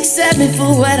please accept me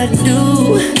for what I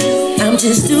do. I'm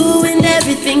just doing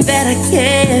everything that I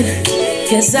can,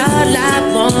 'cause all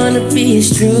I wanna be is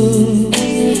true.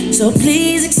 So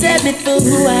please accept me for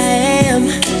who I am,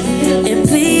 and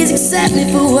please accept me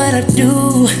for what I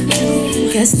do,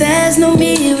 'cause there's no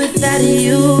me without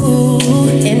you,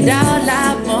 and all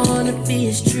I wanna be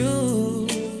is true.